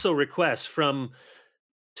had also requests from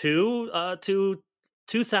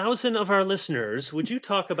 2,000 of our listeners. Would you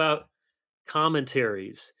talk about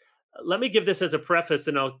commentaries? Let me give this as a preface,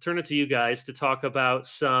 and I'll turn it to you guys to talk about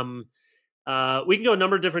some. We can go a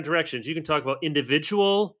number of different directions. You can talk about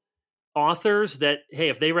individual authors that, hey,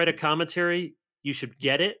 if they write a commentary, you should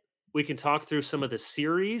get it. We can talk through some of the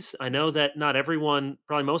series. I know that not everyone,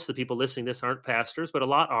 probably most of the people listening to this aren't pastors, but a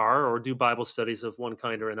lot are or do Bible studies of one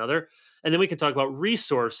kind or another. And then we can talk about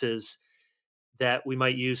resources that we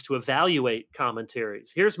might use to evaluate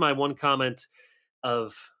commentaries. Here's my one comment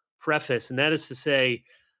of preface, and that is to say,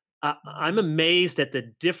 I'm amazed at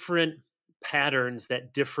the different patterns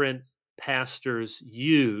that different pastors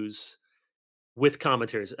use with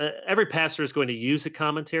commentaries. Every pastor is going to use a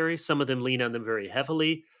commentary. Some of them lean on them very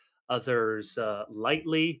heavily, others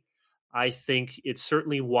lightly. I think it's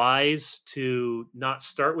certainly wise to not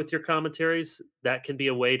start with your commentaries. That can be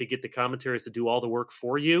a way to get the commentaries to do all the work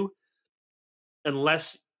for you.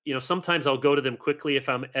 Unless, sometimes I'll go to them quickly if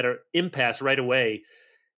I'm at an impasse right away.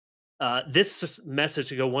 This message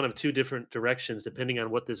could go one of two different directions depending on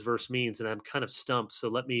what this verse means, and I'm kind of stumped. So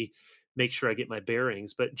let me make sure I get my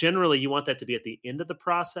bearings. But generally, you want that to be at the end of the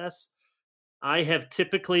process. I have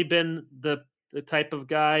typically been the type of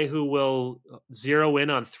guy who will zero in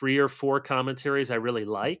on 3 or 4 commentaries I really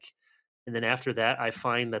like. And then after that, I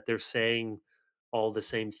find that they're saying all the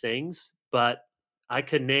same things. But I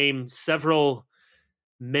could name several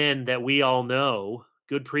men that we all know,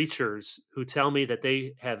 good preachers, who tell me that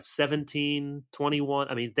they have 17, 21.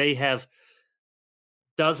 I mean, they have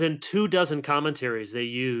 2 dozen commentaries they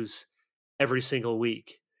use every single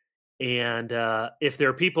week. And if there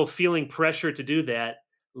are people feeling pressure to do that,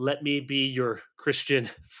 let me be your Christian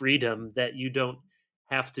freedom that you don't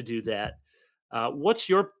have to do that. What's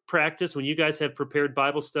your practice when you guys have prepared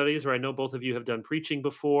Bible studies, or I know both of you have done preaching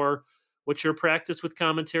before? What's your practice with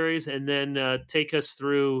commentaries? And then take us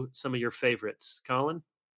through some of your favorites. Colin?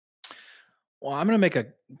 Well, I'm going to make a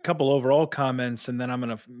couple overall comments, and then I'm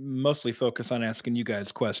going to mostly focus on asking you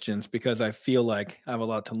guys questions because I feel like I have a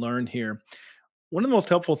lot to learn here. One of the most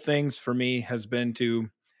helpful things for me has been to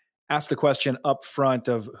ask the question up front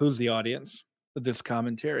of who's the audience of this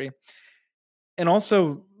commentary. And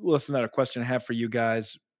also, listen to a question I have for you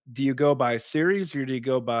guys. Do you go by series or do you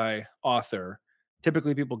go by author?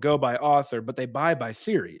 Typically, people go by author, but they buy by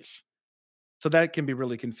series. So that can be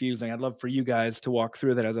really confusing. I'd love for you guys to walk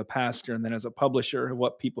through that as a pastor and then as a publisher of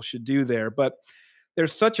what people should do there. But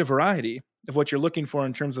there's such a variety of what you're looking for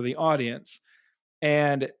in terms of the audience.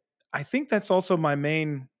 And I think that's also my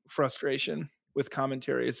main frustration with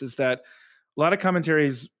commentaries is that a lot of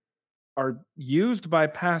commentaries are used by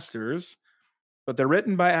pastors, but they're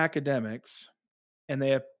written by academics, and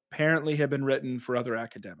they apparently have been written for other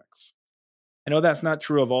academics. I know that's not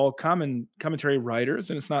true of all commentary writers,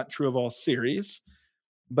 and it's not true of all series,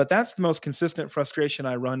 but that's the most consistent frustration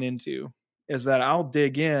I run into is that I'll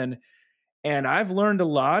dig in, and I've learned a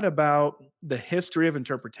lot about the history of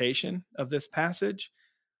interpretation of this passage.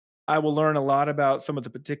 I will learn a lot about some of the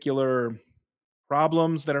particular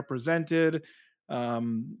problems that are presented,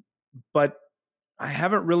 um, but I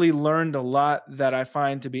haven't really learned a lot that I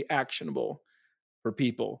find to be actionable for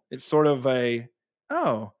people. It's sort of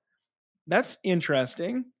oh, that's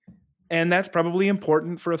interesting. And that's probably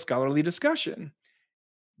important for a scholarly discussion.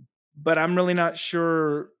 But I'm really not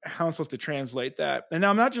sure how I'm supposed to translate that. And now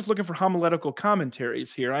I'm not just looking for homiletical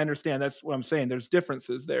commentaries here. I understand that's what I'm saying. There's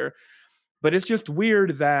differences there. But it's just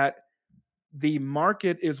weird that the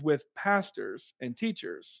market is with pastors and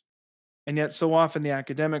teachers. And yet so often the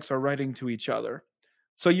academics are writing to each other.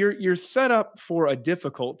 So you're set up for a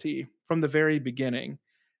difficulty from the very beginning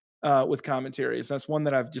with commentaries. That's one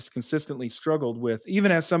that I've just consistently struggled with,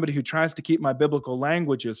 even as somebody who tries to keep my biblical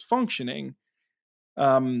languages functioning.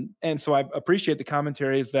 And so I appreciate the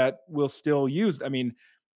commentaries that will still use. I mean,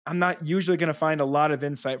 I'm not usually going to find a lot of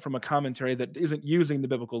insight from a commentary that isn't using the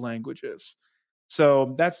biblical languages.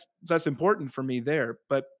 So that's important for me there,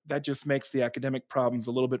 but that just makes the academic problems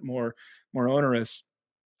a little bit more onerous.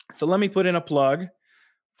 So let me put in a plug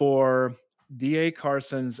for D.A.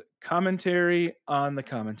 Carson's commentary on the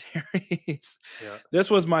commentaries. Yeah. This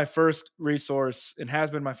was my first resource and has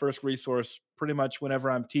been my first resource pretty much whenever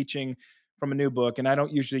I'm teaching from a new book. And I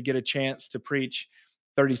don't usually get a chance to preach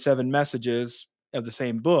 37 messages of the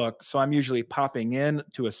same book. So I'm usually popping in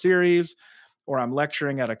to a series, or I'm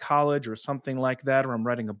lecturing at a college or something like that, or I'm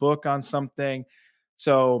writing a book on something.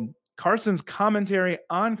 So Carson's commentary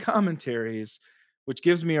on commentaries, which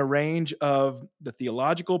gives me a range of the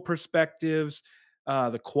theological perspectives,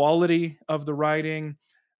 the quality of the writing,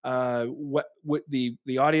 what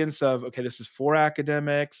the audience of, okay, this is for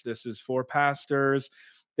academics, this is for pastors,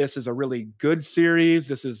 this is a really good series,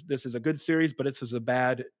 this is a good series, but this is a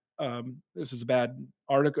bad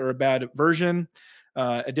article or a bad version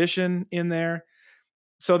edition in there.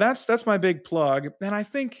 So that's my big plug. And I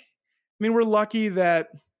mean, we're lucky that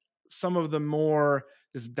some of the more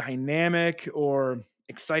just dynamic or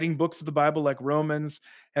exciting books of the Bible, like Romans,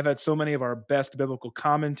 have had so many of our best biblical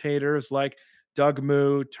commentators like Doug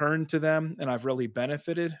Moo turn to them, and I've really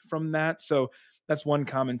benefited from that. So that's one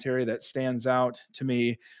commentary that stands out to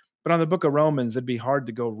me. But on the book of Romans, it'd be hard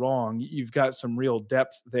to go wrong. You've got some real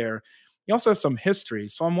depth there. You also have some history.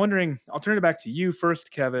 So I'm wondering, I'll turn it back to you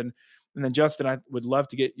first, Kevin. And then Justin, I would love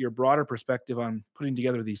to get your broader perspective on putting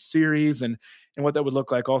together these series and what that would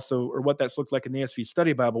look like also, or what that's looked like in the ESV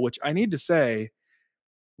Study Bible, which I need to say,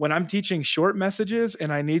 when I'm teaching short messages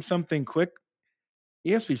and I need something quick,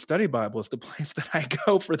 ESV Study Bible is the place that I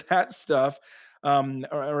go for that stuff.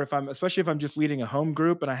 Or especially if I'm just leading a home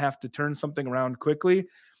group and I have to turn something around quickly,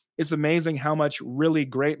 it's amazing how much really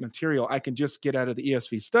great material I can just get out of the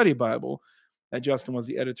ESV Study Bible that Justin was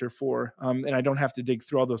the editor for. And I don't have to dig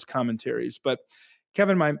through all those commentaries. But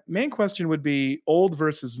Kevin, my main question would be old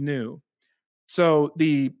versus new. So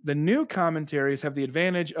the new commentaries have the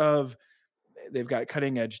advantage of they've got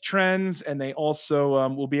cutting edge trends, and they also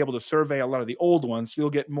will be able to survey a lot of the old ones. So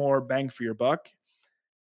you'll get more bang for your buck.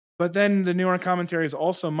 But then the newer commentaries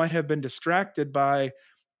also might have been distracted by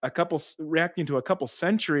reacting to a couple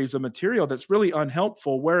centuries of material that's really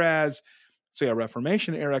unhelpful. Whereas, say, a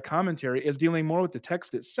Reformation era commentary is dealing more with the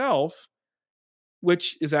text itself,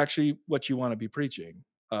 which is actually what you want to be preaching.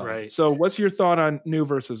 Right. So what's your thought on new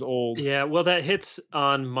versus old? Yeah, well, that hits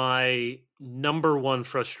on my number one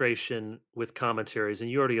frustration with commentaries, and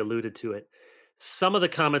you already alluded to it. Some of the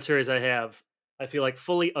commentaries I have, I feel like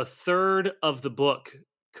fully a third of the book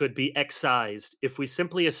could be excised if we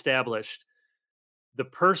simply established the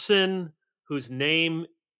person whose name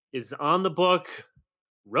is on the book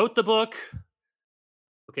wrote the book.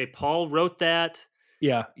 Okay, Paul wrote that.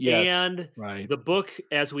 Yeah, yes. And right. The book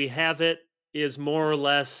as we have it is more or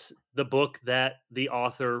less the book that the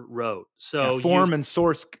author wrote. So form and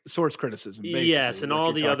source criticism. Yes, and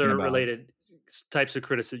all the other related types of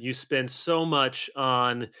criticism. You spend so much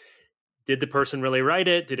on, did the person really write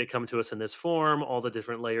it? Did it come to us in this form? All the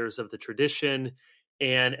different layers of the tradition.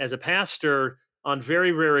 And as a pastor, on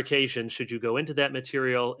very rare occasions, should you go into that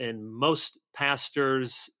material, and most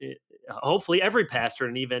pastors, hopefully every pastor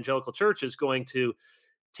in an evangelical church, is going to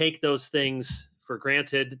take those things for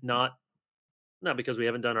granted, not because we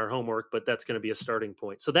haven't done our homework, but that's going to be a starting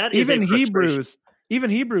point. So that even Hebrews,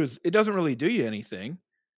 it doesn't really do you anything.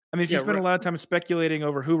 I mean, if you spend a lot of time speculating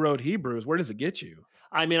over who wrote Hebrews, where does it get you?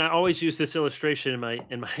 I mean, I always use this illustration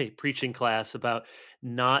in my preaching class about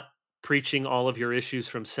not preaching all of your issues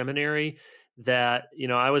from seminary. That,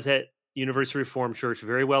 I was at University Reformed Church,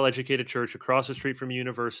 very well-educated church across the street from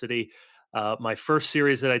university. My first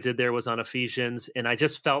series that I did there was on Ephesians, and I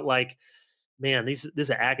just felt like, man, these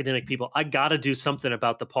are academic people. I got to do something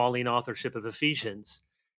about the Pauline authorship of Ephesians.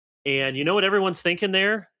 And you know what everyone's thinking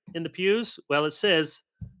there in the pews? Well, it says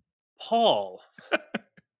Paul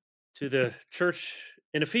to the church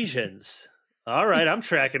in Ephesians. All right, I'm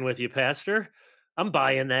tracking with you, Pastor. I'm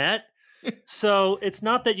buying that. So it's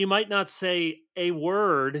not that you might not say a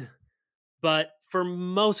word, but for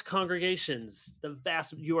most congregations,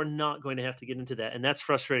 you are not going to have to get into that. And that's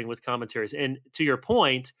frustrating with commentaries. And to your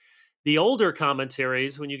point, the older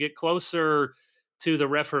commentaries, when you get closer to the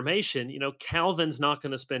Reformation, Calvin's not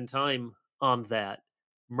going to spend time on that,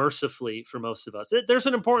 mercifully, for most of us. There's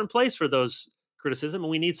an important place for those criticism,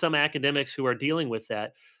 and we need some academics who are dealing with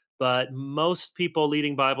that. But most people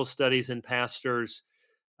leading Bible studies and pastors,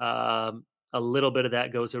 a little bit of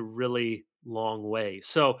that goes a really long way.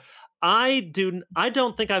 So I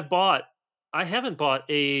don't think I haven't bought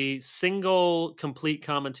a single complete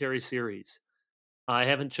commentary series. I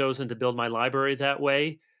haven't chosen to build my library that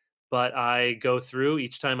way, but I go through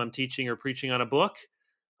each time I'm teaching or preaching on a book.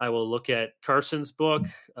 I will look at Carson's book.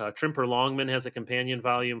 Trimper Longman has a companion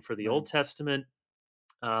volume for the Old Testament.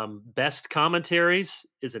 Best Commentaries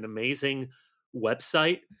is an amazing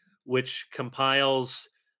website which compiles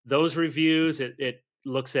those reviews. It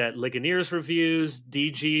looks at Ligonier's reviews,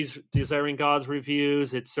 DG's Desiring God's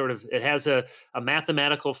reviews. It has a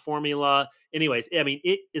mathematical formula. Anyways, I mean,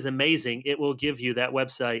 it is amazing. It will give you, that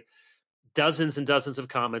website, dozens and dozens of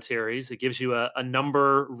commentaries. It gives you a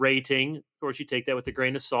number rating. Of course, you take that with a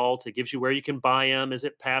grain of salt. It gives you where you can buy them. Is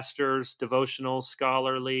it pastors, devotional,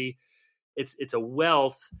 scholarly? It's a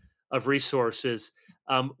wealth of resources.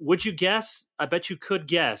 Would you guess? I bet you could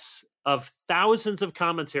guess, of thousands of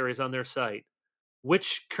commentaries on their site,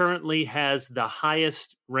 which currently has the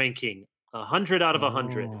highest ranking, 100 out of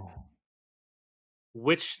 100.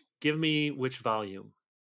 Give me which volume?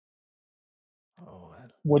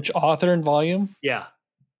 Which author and volume? Yeah.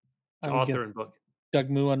 Author and book.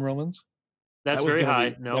 Doug Moo on Romans. That's very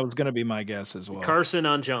high. No, that was going to be my guess as well. Carson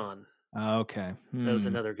on John. Okay. That was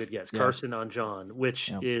another good guess. Yeah. Carson on John,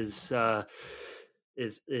 which is an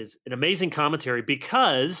amazing commentary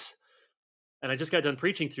because, and I just got done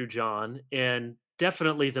preaching through John, and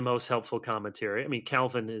definitely the most helpful commentary. I mean,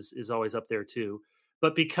 Calvin is always up there too,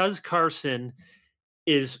 but because Carson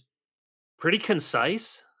is pretty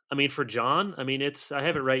concise. I mean, for John, I mean, I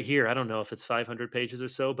have it right here. I don't know if it's 500 pages or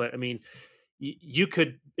so, but I mean, it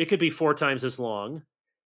could be 4 times as long.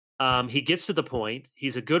 He gets to the point.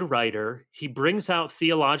 He's a good writer. He brings out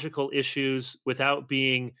theological issues without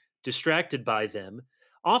being distracted by them.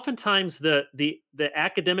 Oftentimes, the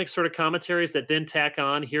academic sort of commentaries that then tack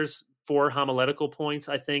on, here's 4 homiletical points.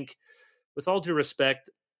 I think, with all due respect,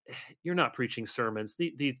 you're not preaching sermons.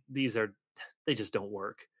 They just don't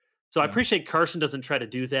work. So I appreciate Carson doesn't try to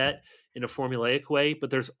do that in a formulaic way, but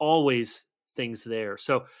there's always things there.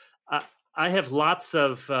 So I have lots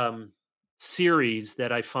of series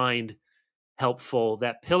that I find helpful.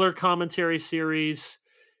 That Pillar Commentary series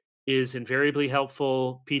is invariably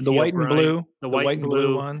helpful. P.T. The white O'Brien, and blue. The white and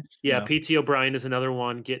blue ones. Yeah, P.T. O'Brien is another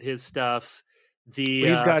one. Get his stuff.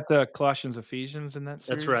 He's got the Colossians, Ephesians in that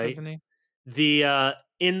series. That's right. Doesn't he? The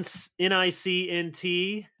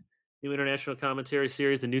NICNT, New International Commentary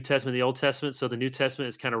Series, the New Testament, the Old Testament. So the New Testament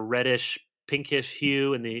is kind of reddish, pinkish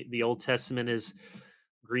hue, and the Old Testament is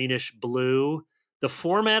greenish blue. The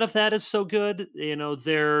format of that is so good.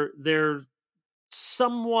 They're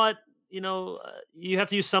somewhat, you have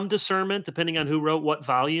to use some discernment depending on who wrote what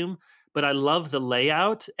volume. But I love the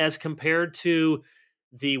layout as compared to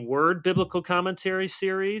the Word Biblical Commentary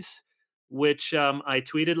series, which I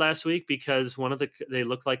tweeted last week because they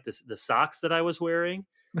look like the socks that I was wearing.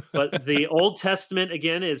 But the Old Testament,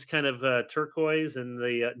 again, is kind of turquoise, and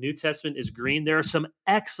the New Testament is green. There are some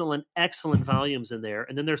excellent, excellent volumes in there.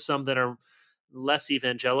 And then there's some that are less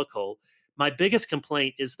evangelical. My biggest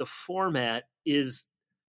complaint is the format is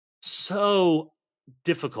so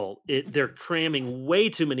difficult. They're cramming way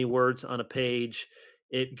too many words on a page.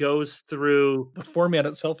 It goes through. The format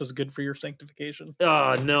itself is good for your sanctification.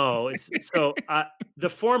 Oh no! The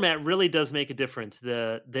format really does make a difference.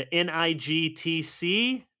 The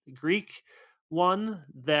NIGTC, the Greek one,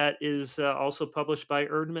 that is also published by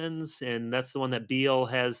Erdman's, and that's the one that Beale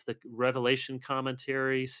has the Revelation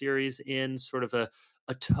commentary series in, sort of a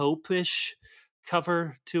taupe-ish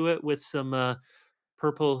cover to it with some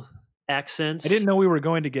purple accents. I didn't know we were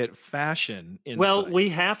going to get fashion insight. Well, we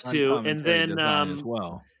have to, and then as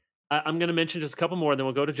well. I'm going to mention just a couple more, then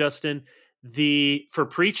we'll go to Justin. For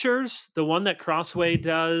preachers, the one that Crossway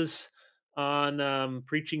does on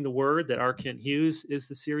Preaching the Word that R. Kent Hughes is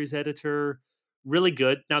the series editor. Really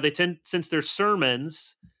good. Now since they're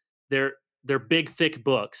sermons, they're big, thick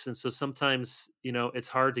books, and so sometimes it's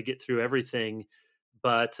hard to get through everything.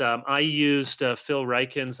 But I used Phil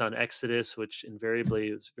Rikens on Exodus, which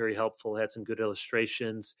invariably was very helpful. Had some good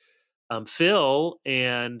illustrations. Phil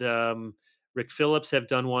and Rick Phillips have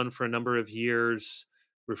done one for a number of years.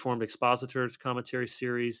 Reformed Expositors Commentary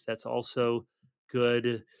Series. That's also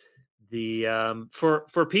good. The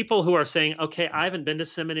for people who are saying, okay, I haven't been to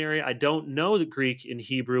seminary, I don't know the Greek and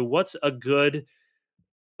Hebrew. What's a good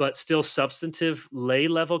but still substantive lay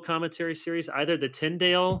level commentary series? Either the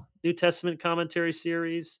Tyndale New Testament commentary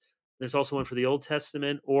series. There's also one for the Old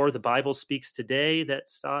Testament, or the Bible Speaks Today that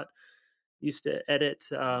Stott used to edit.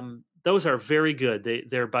 Those are very good.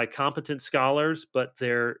 They're by competent scholars, but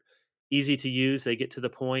they're easy to use. They get to the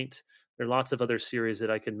point. There are lots of other series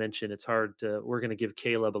that I could mention. It's hard. We're going to give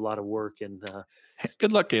Caleb a lot of work and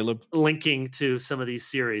good luck, Caleb, linking to some of these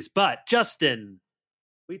series. But Justin,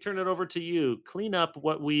 we turn it over to you. Clean up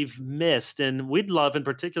what we've missed, and we'd love, in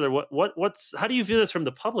particular, what's how do you view this from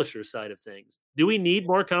the publisher side of things? Do we need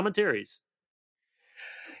more commentaries?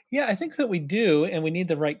 Yeah, I think that we do, and we need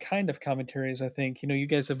the right kind of commentaries. I think you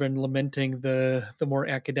guys have been lamenting the more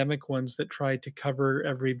academic ones that try to cover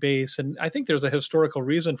every base, and I think there's a historical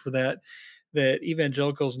reason for that. That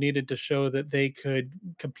evangelicals needed to show that they could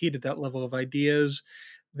compete at that level of ideas,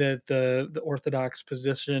 that the Orthodox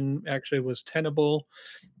position actually was tenable,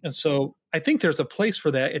 and so I think there's a place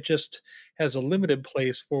for that. It just has a limited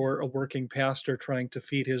place for a working pastor trying to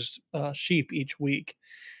feed his sheep each week.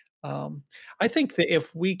 I think that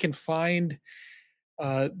if we can find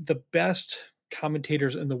the best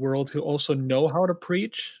commentators in the world who also know how to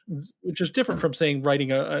preach, which is different from saying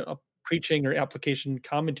writing a preaching or application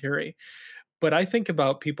commentary. But I think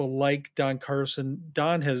about people like Don Carson.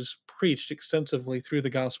 Don has preached extensively through the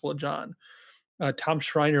Gospel of John. Tom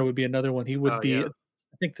Schreiner would be another one. He would be, yeah.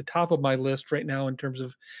 I think, the top of my list right now in terms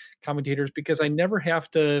of commentators, because I never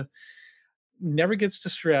have to, never gets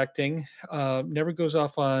distracting, never goes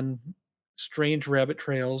off on strange rabbit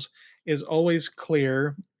trails, is always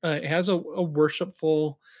clear, has a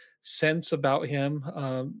worshipful sense about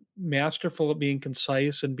him, masterful at being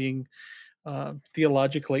concise and being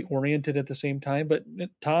theologically oriented at the same time. But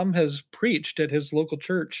Tom has preached at his local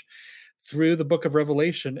church through the book of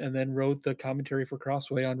Revelation and then wrote the commentary for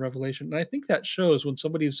Crossway on Revelation. And I think that shows when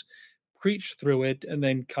somebody's preached through it and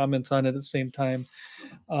then comments on it at the same time.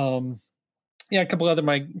 A couple other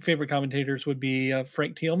my favorite commentators would be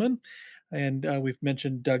Frank Thielman, and we've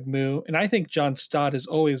mentioned Doug Moo. And I think John Stott is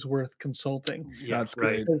always worth consulting. Yeah, that's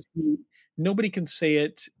right. Nobody can say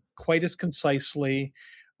it quite as concisely.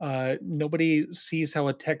 Nobody sees how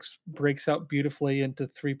a text breaks out beautifully into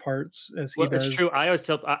three parts as he does. It's true. I always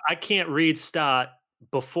tell I can't read Stott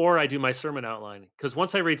before I do my sermon outline, because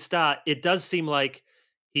once I read Stott, it does seem like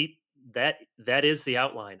that is the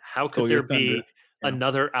outline. How could there be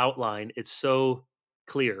another outline? It's so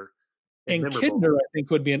clear. And Kidner, I think,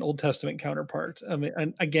 would be an Old Testament counterpart. I mean,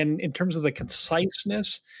 and again, in terms of the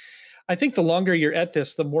conciseness, I think the longer you're at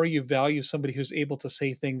this, the more you value somebody who's able to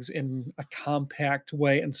say things in a compact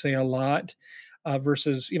way and say a lot,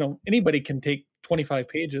 versus, anybody can take 25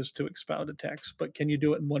 pages to expound a text, but can you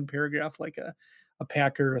do it in one paragraph like a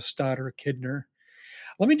Packer, a Stott, or a Kidner?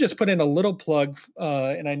 Let me just put in a little plug,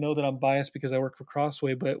 and I know that I'm biased because I work for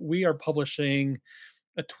Crossway, but we are publishing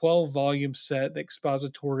a 12-volume set, the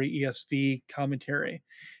expository ESV commentary.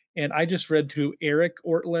 And I just read through Eric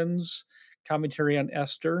Ortland's commentary on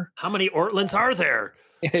Esther. How many Ortlands are there?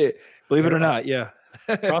 Believe it or not, yeah.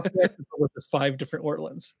 Crossway publishes 5 different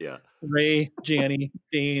Ortlands. Yeah. Ray, Janie,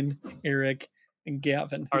 Dane, Eric, and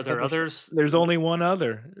Gavin. Are there others? There's only one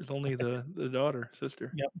other. There's only the daughter,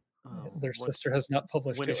 sister. Yep. Their sister has not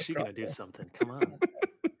published. When is she going to do something? Come on.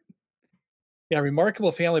 Yeah,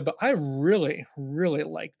 Remarkable Family, but I really, really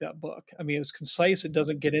like that book. I mean, it's concise. It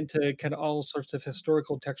doesn't get into kind of all sorts of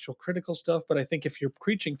historical, textual, critical stuff. But I think if you're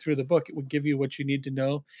preaching through the book, it would give you what you need to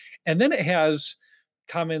know. And then it has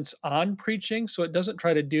comments on preaching. So it doesn't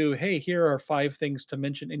try to do, hey, here are 5 things to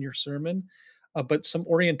mention in your sermon, but some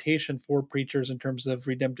orientation for preachers in terms of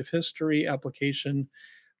redemptive history, application.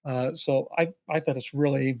 So I thought it's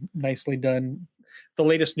really nicely done. The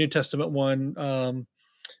latest New Testament one,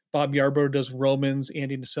 Bob Yarbrough does Romans,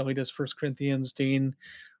 Andy Naselli does 1 Corinthians, Dane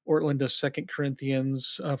Ortland does 2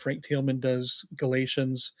 Corinthians, Frank Thielman does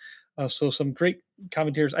Galatians. So some great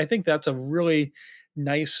commentators. I think that's a really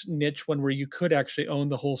nice niche one where you could actually own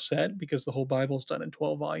the whole set, because the whole Bible's done in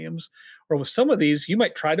 12 volumes. Or with some of these, you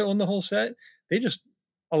might try to own the whole set.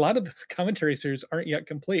 A lot of the commentary series aren't yet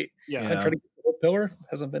complete. Yeah. And try to get the whole pillar,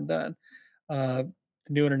 hasn't been done.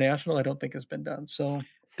 New International, I don't think has been done. So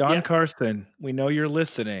Don Yeah. Carson, we know you're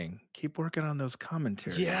listening. Keep working on those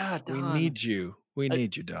commentaries. Yeah, We Don. need you. We Uh,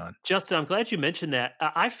 need you, Don. Justin, I'm glad you mentioned that.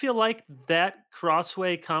 I feel like that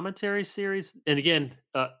Crossway commentary series, and again,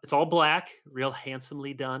 it's all black, real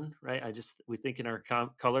handsomely done, right? We think in our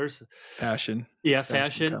colors. Fashion. Yeah, Fashion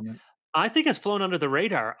fashion. comment. I think it's flown under the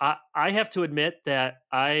radar. I have to admit that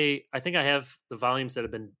I think I have the volumes that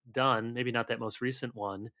have been done, maybe not that most recent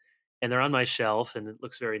one, and they're on my shelf, and it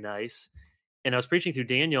looks very nice. And I was preaching through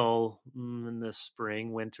Daniel in the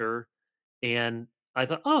spring, winter, and I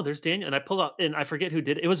thought, oh, there's Daniel. And I pulled up, and I forget who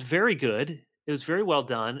did it. It was very good. It was very well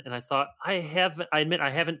done. And I thought, I admit, I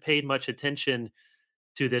haven't paid much attention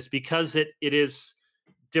to this because it is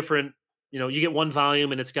different. You know, you get one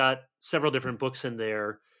volume and it's got several different books in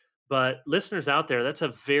there. But listeners out there,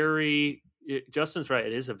 Justin's right.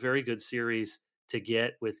 It is a very good series to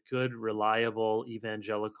get with good, reliable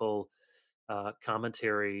evangelical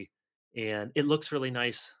commentary, and it looks really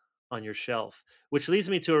nice on your shelf. Which leads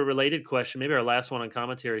me to a related question, maybe our last one on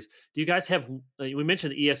commentaries. Do you guys have? We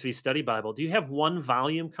mentioned the ESV Study Bible. Do you have one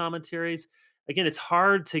volume commentaries? Again, it's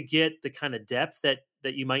hard to get the kind of depth that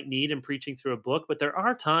you might need in preaching through a book, but there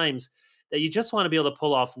are times that you just want to be able to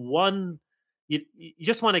pull off one. You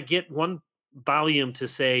just want to get one volume to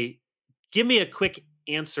say, give me a quick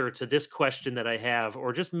answer to this question that I have,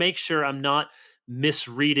 or just make sure I'm not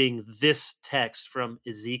misreading this text from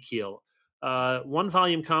Ezekiel. One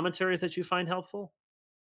volume commentaries that you find helpful?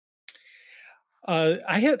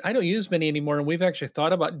 I don't use many anymore, and we've actually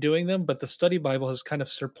thought about doing them, but the study Bible has kind of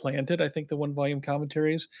supplanted, I think, the one volume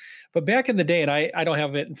commentaries. But back in the day, and I don't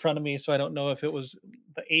have it in front of me, so I don't know if it was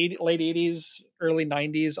the late 80s, early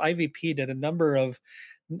 90s, IVP did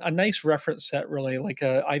a nice reference set, really, like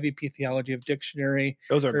a IVP Theology of Dictionary.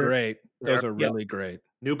 Those are great. Those are Yeah. really great.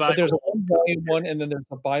 New But there's a Bible. one volume one, and then there's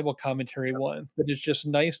a Bible commentary one that is just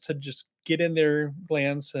nice to just get in there,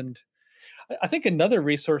 glance. And I think another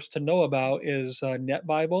resource to know about is Net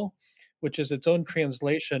Bible, which is its own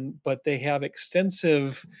translation, but they have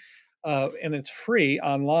extensive, and it's free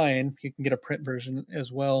online. You can get a print version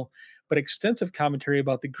as well, but extensive commentary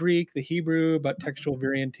about the Greek, the Hebrew, about textual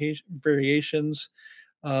variations.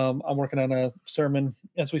 I'm working on a sermon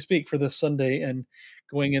as we speak for this Sunday, and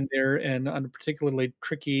going in there and on a particularly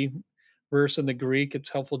tricky verse in the Greek, it's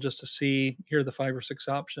helpful just to see, here are the 5 or 6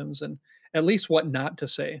 options and at least what not to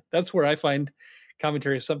say. That's where I find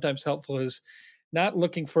commentary is sometimes helpful, is not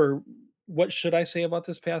looking for what should I say about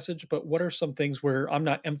this passage, but what are some things where I'm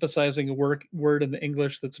not emphasizing a word in the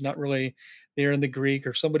English that's not really there in the Greek,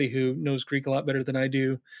 or somebody who knows Greek a lot better than I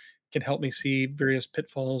do can help me see various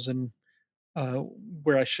pitfalls and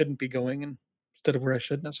where I shouldn't be going, and instead of where I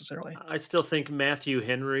should necessarily. I still think Matthew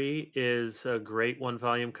Henry is a great one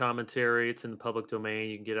volume commentary. It's in the public domain.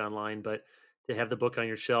 You can get it online, but to have the book on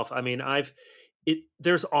your shelf, I mean,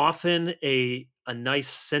 there's often a nice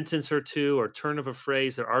sentence or two or turn of a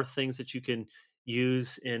phrase. There are things that you can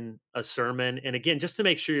use in a sermon. And again, just to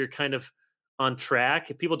make sure you're kind of on track,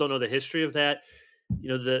 if people don't know the history of that,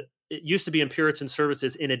 it used to be in Puritan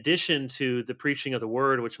services, in addition to the preaching of the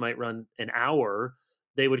word, which might run an hour,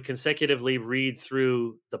 they would consecutively read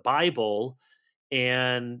through the Bible,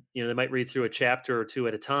 and they might read through a chapter or two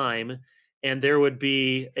at a time, and there would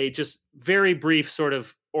be a just very brief sort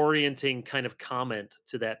of orienting kind of comment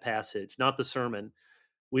to that passage, not the sermon.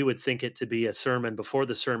 We would think it to be a sermon before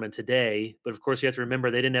the sermon today, but of course you have to remember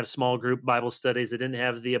they didn't have small group Bible studies. They didn't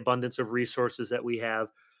have the abundance of resources that we have.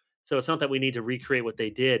 So it's not that we need to recreate what they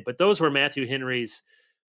did, but those were Matthew Henry's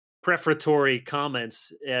prefatory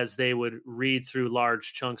comments as they would read through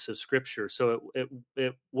large chunks of scripture. So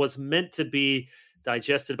it was meant to be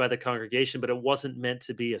digested by the congregation, but it wasn't meant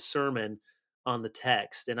to be a sermon on the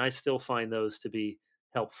text. And I still find those to be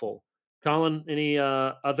helpful. Colin, any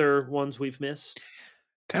other ones we've missed?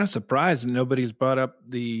 Kind of surprised nobody's brought up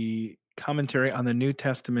the commentary on the New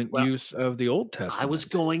Testament use of the Old Testament. I was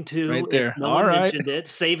going to, right there. If no one mentioned it,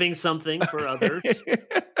 saving something for others.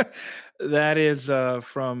 That is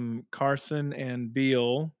from Carson and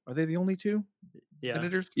Beale. Are they the only two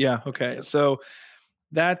editors? Yeah. Okay. Yep. So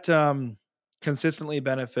that consistently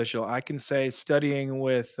beneficial. I can say, studying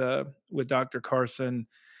with Dr. Carson,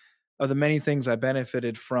 of the many things I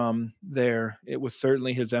benefited from there, it was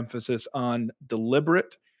certainly his emphasis on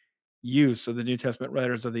deliberate use of the New Testament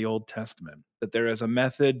writers of the Old Testament, that there is a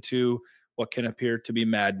method to what can appear to be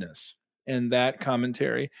madness. And that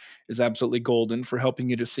commentary is absolutely golden for helping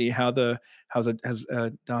you to see how as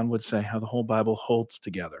Don would say, how the whole Bible holds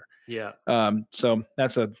together. Yeah. So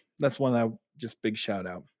that's one that just big shout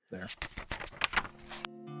out there.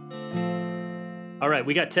 All right,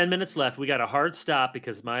 we got 10 minutes left. We got a hard stop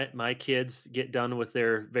because my kids get done with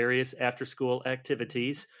their various after school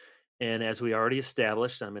activities. And as we already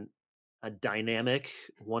established, a dynamic,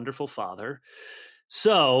 wonderful father.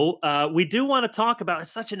 So we do want to talk about,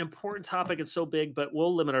 it's such an important topic. It's so big, but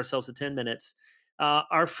we'll limit ourselves to 10 minutes.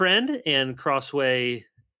 Our friend and Crossway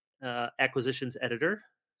acquisitions editor,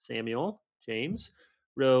 Samuel James,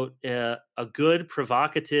 wrote a good,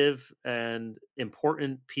 provocative, and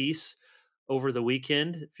important piece over the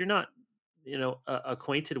weekend. If you're not,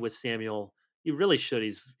 acquainted with Samuel, you really should.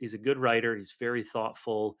 He's a good writer. He's very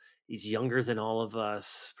thoughtful. He's younger than all of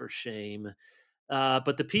us, for shame.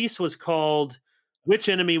 But the piece was called "Which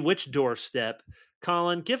Enemy, Which Doorstep."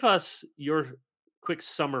 Colin, give us your quick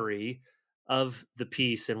summary of the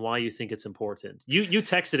piece and why you think it's important. You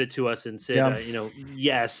texted it to us and said,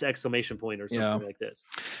 yes, exclamation point or something like this.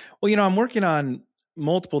 Well, I'm working on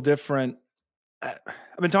multiple different. I've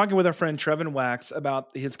been talking with our friend Trevin Wax about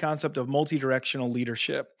his concept of multi-directional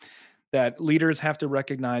leadership, that leaders have to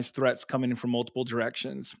recognize threats coming in from multiple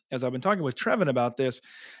directions. As I've been talking with Trevin about this,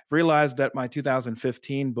 I've realized that my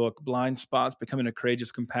 2015 book, Blind Spots, Becoming a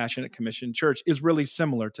Courageous, Compassionate, Commissioned Church, is really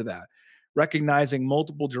similar to that, recognizing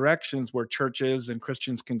multiple directions where churches and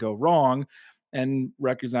Christians can go wrong and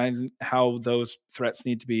recognizing how those threats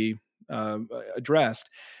need to be addressed.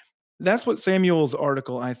 That's what Samuel's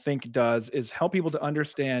article, I think, does, is help people to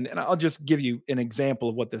understand. And I'll just give you an example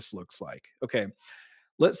of what this looks like. Okay.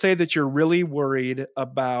 Let's say that you're really worried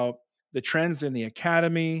about the trends in the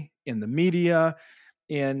academy, in the media,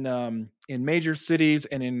 in major cities,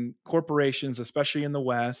 and in corporations, especially in the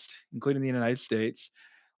West, including the United States.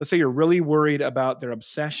 Let's say you're really worried about their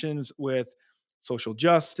obsessions with social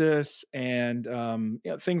justice and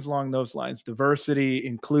things along those lines, diversity,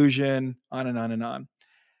 inclusion, on and on and on.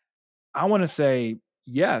 I want to say,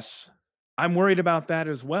 yes, I'm worried about that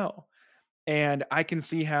as well. And I can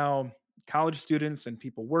see how college students and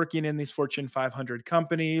people working in these Fortune 500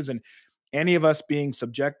 companies and any of us being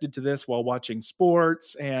subjected to this while watching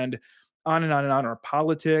sports and on and on and on, or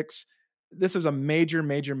politics, this is a major,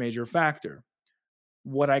 major, major factor.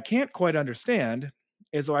 What I can't quite understand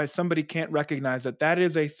is why somebody can't recognize that that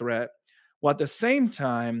is a threat, while at the same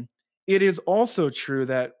time, it is also true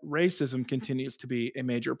that racism continues to be a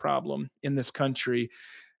major problem in this country.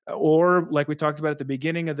 Or, like we talked about at the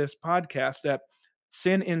beginning of this podcast, that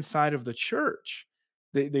sin inside of the church,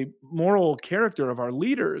 the moral character of our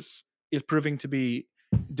leaders, is proving to be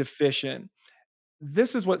deficient.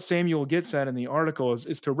 This is what Samuel gets at in the article,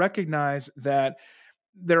 is to recognize that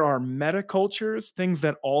there are metacultures, things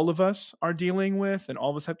that all of us are dealing with and all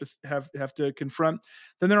of us have to confront.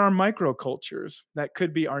 Then there are microcultures that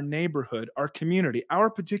could be our neighborhood, our community, our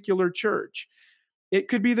particular church. It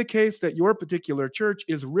could be the case that your particular church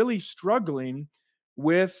is really struggling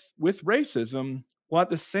with racism, while at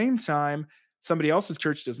the same time, somebody else's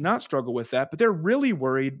church does not struggle with that, but they're really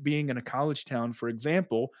worried, being in a college town, for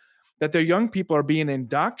example, that their young people are being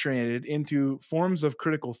indoctrinated into forms of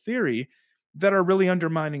critical theory that are really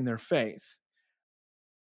undermining their faith.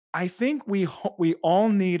 I think we all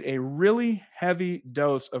need a really heavy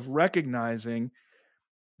dose of recognizing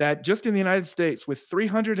that just in the United States, with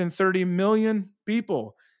 330 million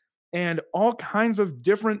people and all kinds of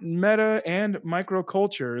different meta and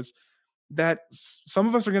microcultures, that some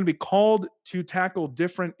of us are going to be called to tackle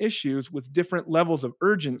different issues with different levels of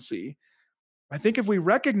urgency. I think if we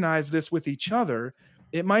recognize this with each other,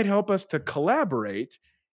 it might help us to collaborate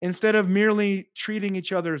instead of merely treating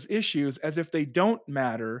each other's issues as if they don't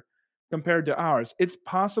matter compared to ours. It's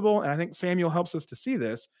possible, and I think Samuel helps us to see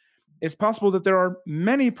this, it's possible that there are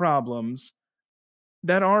many problems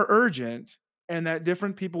that are urgent and that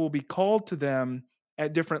different people will be called to them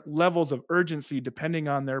at different levels of urgency depending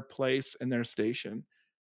on their place and their station.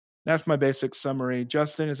 That's my basic summary.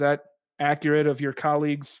 Justin, is that accurate of your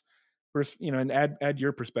colleagues? And add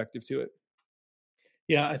your perspective to it.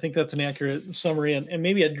 Yeah, I think that's an accurate summary. And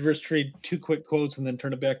maybe I'd just read two quick quotes and then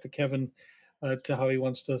turn it back to Kevin to how he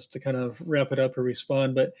wants us to kind of wrap it up or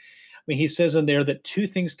respond. But I mean, he says in there that two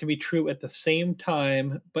things can be true at the same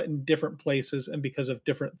time, but in different places and because of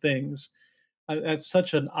different things. That's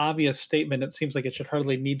such an obvious statement. It seems like it should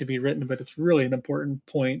hardly need to be written, but it's really an important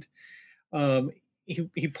point.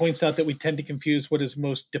 He points out that we tend to confuse what is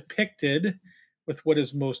most depicted with what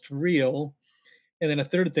is most real. And then a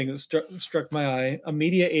third thing that struck my eye, a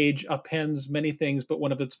media age appends many things, but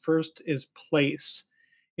one of its first is place.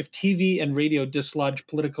 If TV and radio dislodged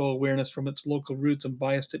political awareness from its local roots and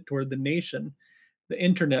biased it toward the nation, the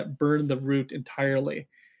internet burned the root entirely.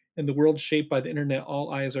 In the world shaped by the internet,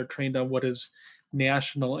 all eyes are trained on what is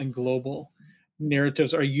national and global.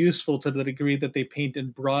 narratives are useful to the degree that they paint in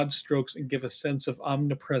broad strokes and give a sense of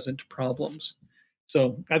omnipresent problems.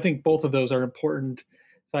 So I think both of those are important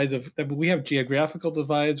sides of that. We have geographical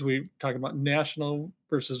divides. We talk about national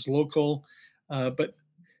versus local, but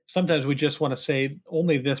sometimes we just want to say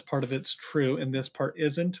only this part of it's true and this part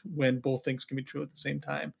isn't, when both things can be true at the same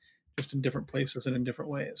time, just in different places and in different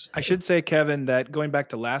ways. I should say, Kevin, that going back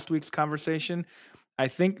to last week's conversation, I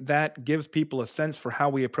think that gives people a sense for how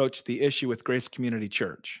we approach the issue with Grace Community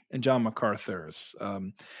Church and John MacArthur's,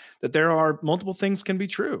 that there are multiple things can be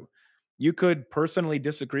true. You could personally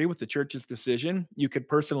disagree with the church's decision. You could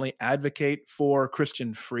personally advocate for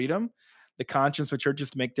Christian freedom, the conscience of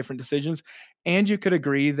churches to make different decisions. And you could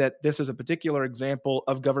agree that this is a particular example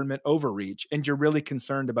of government overreach, and you're really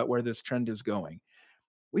concerned about where this trend is going.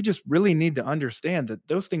 We just really need to understand that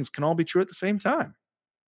those things can all be true at the same time.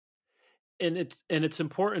 And it's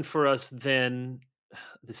important for us then,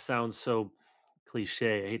 this sounds so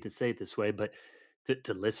cliche, I hate to say it this way, but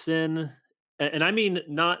to listen. And I mean,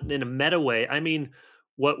 not in a meta way. I mean,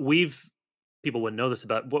 what people wouldn't know this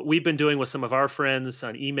about, what we've been doing with some of our friends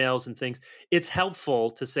on emails and things. It's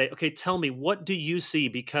helpful to say, okay, tell me, what do you see?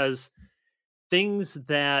 Because things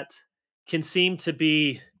that can seem to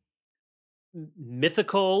be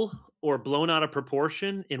mythical or blown out of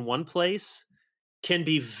proportion in one place can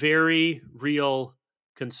be very real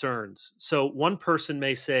concerns. So one person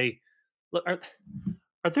may say, look,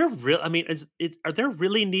 are there real? I mean, are there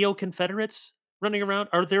really neo-Confederates running around?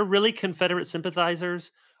 Are there really Confederate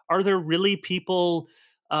sympathizers? Are there really people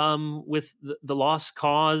with the lost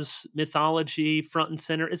cause mythology front and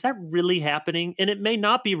center? Is that really happening? And it may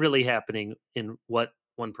not be really happening in what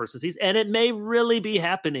one person sees, and it may really be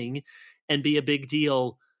happening and be a big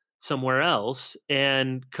deal somewhere else.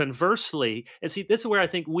 And conversely, and see, this is where I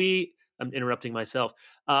think I'm interrupting myself.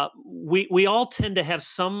 We all tend to have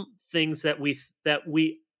some things that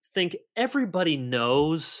we think everybody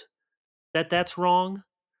knows that that's wrong.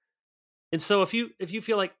 And so if you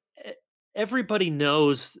feel like everybody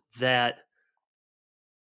knows that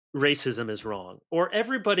racism is wrong, or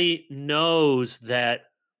everybody knows that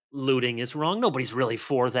looting is wrong, nobody's really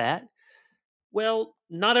for that. Well,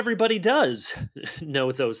 not everybody does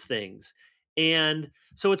know those things. And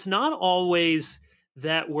so it's not always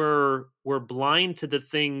that we're blind to the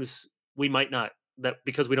things we might not, that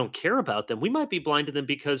because we don't care about them. We might be blind to them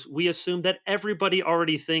because we assume that everybody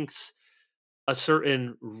already thinks a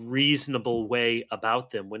certain reasonable way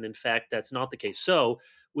about them, when in fact that's not the case. So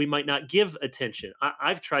we might not give attention.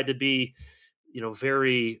 I've tried to be,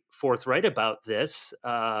 very forthright about this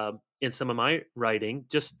in some of my writing,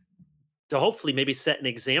 just to hopefully maybe set an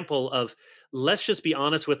example of, let's just be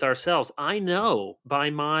honest with ourselves. I know by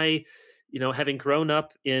my, having grown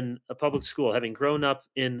up in a public school, having grown up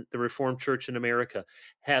in the Reformed Church in America,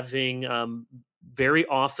 having very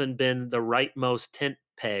often been the rightmost tent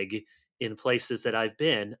peg in places that I've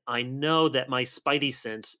been, I know that my spidey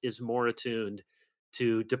sense is more attuned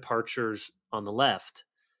to departures on the left.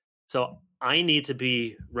 So I need to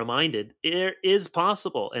be reminded it is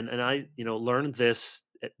possible. And I, learned this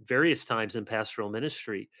at various times in pastoral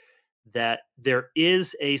ministry, that there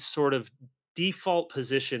is a sort of default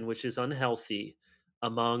position which is unhealthy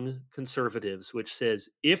among conservatives, which says,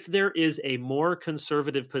 if there is a more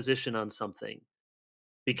conservative position on something,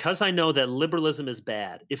 because I know that liberalism is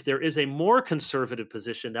bad, if there is a more conservative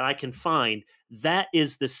position that I can find, that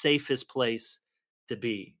is the safest place to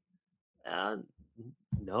be.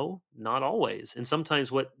 No, not always. And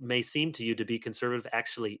sometimes what may seem to you to be conservative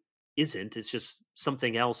actually isn't. It's just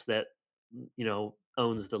something else that,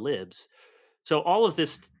 owns the libs. So all of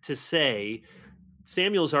this to say,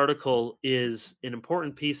 Samuel's article is an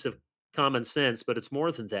important piece of common sense, but it's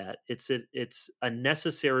more than that. It's a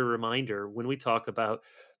necessary reminder when we talk about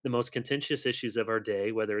the most contentious issues of our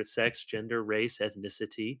day, whether it's sex, gender, race,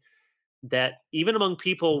 ethnicity, that even among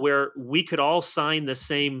people where we could all sign the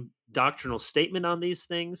same doctrinal statement on these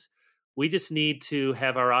things, we just need to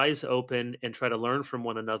have our eyes open and try to learn from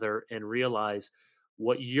one another and realize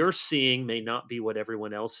what you're seeing may not be what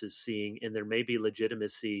everyone else is seeing, and there may be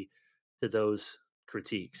legitimacy to those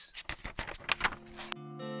critiques.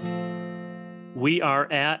 We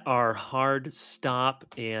are at our hard stop,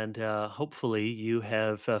 and hopefully you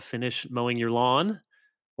have finished mowing your lawn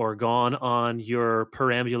or gone on your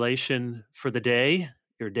perambulation for the day,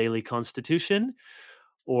 your daily constitution,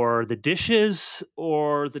 or the dishes,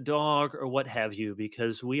 or the dog, or what have you,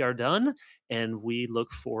 because we are done, and we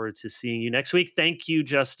look forward to seeing you next week. Thank you,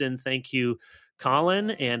 Justin. Thank you,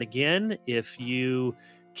 Colin. And again, if you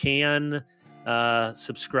can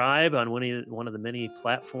subscribe on one of the many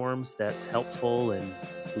platforms that's helpful, and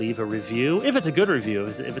leave a review. If it's a good review,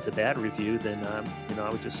 if it's a bad review, then I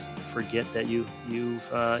would just forget that you've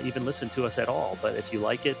even listened to us at all. But if you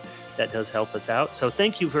like it, that does help us out. So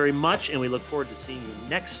thank you very much, and we look forward to seeing you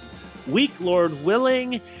next week, Lord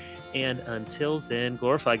willing. And until then,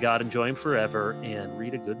 glorify God, enjoy Him forever, and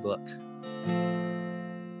read a good book.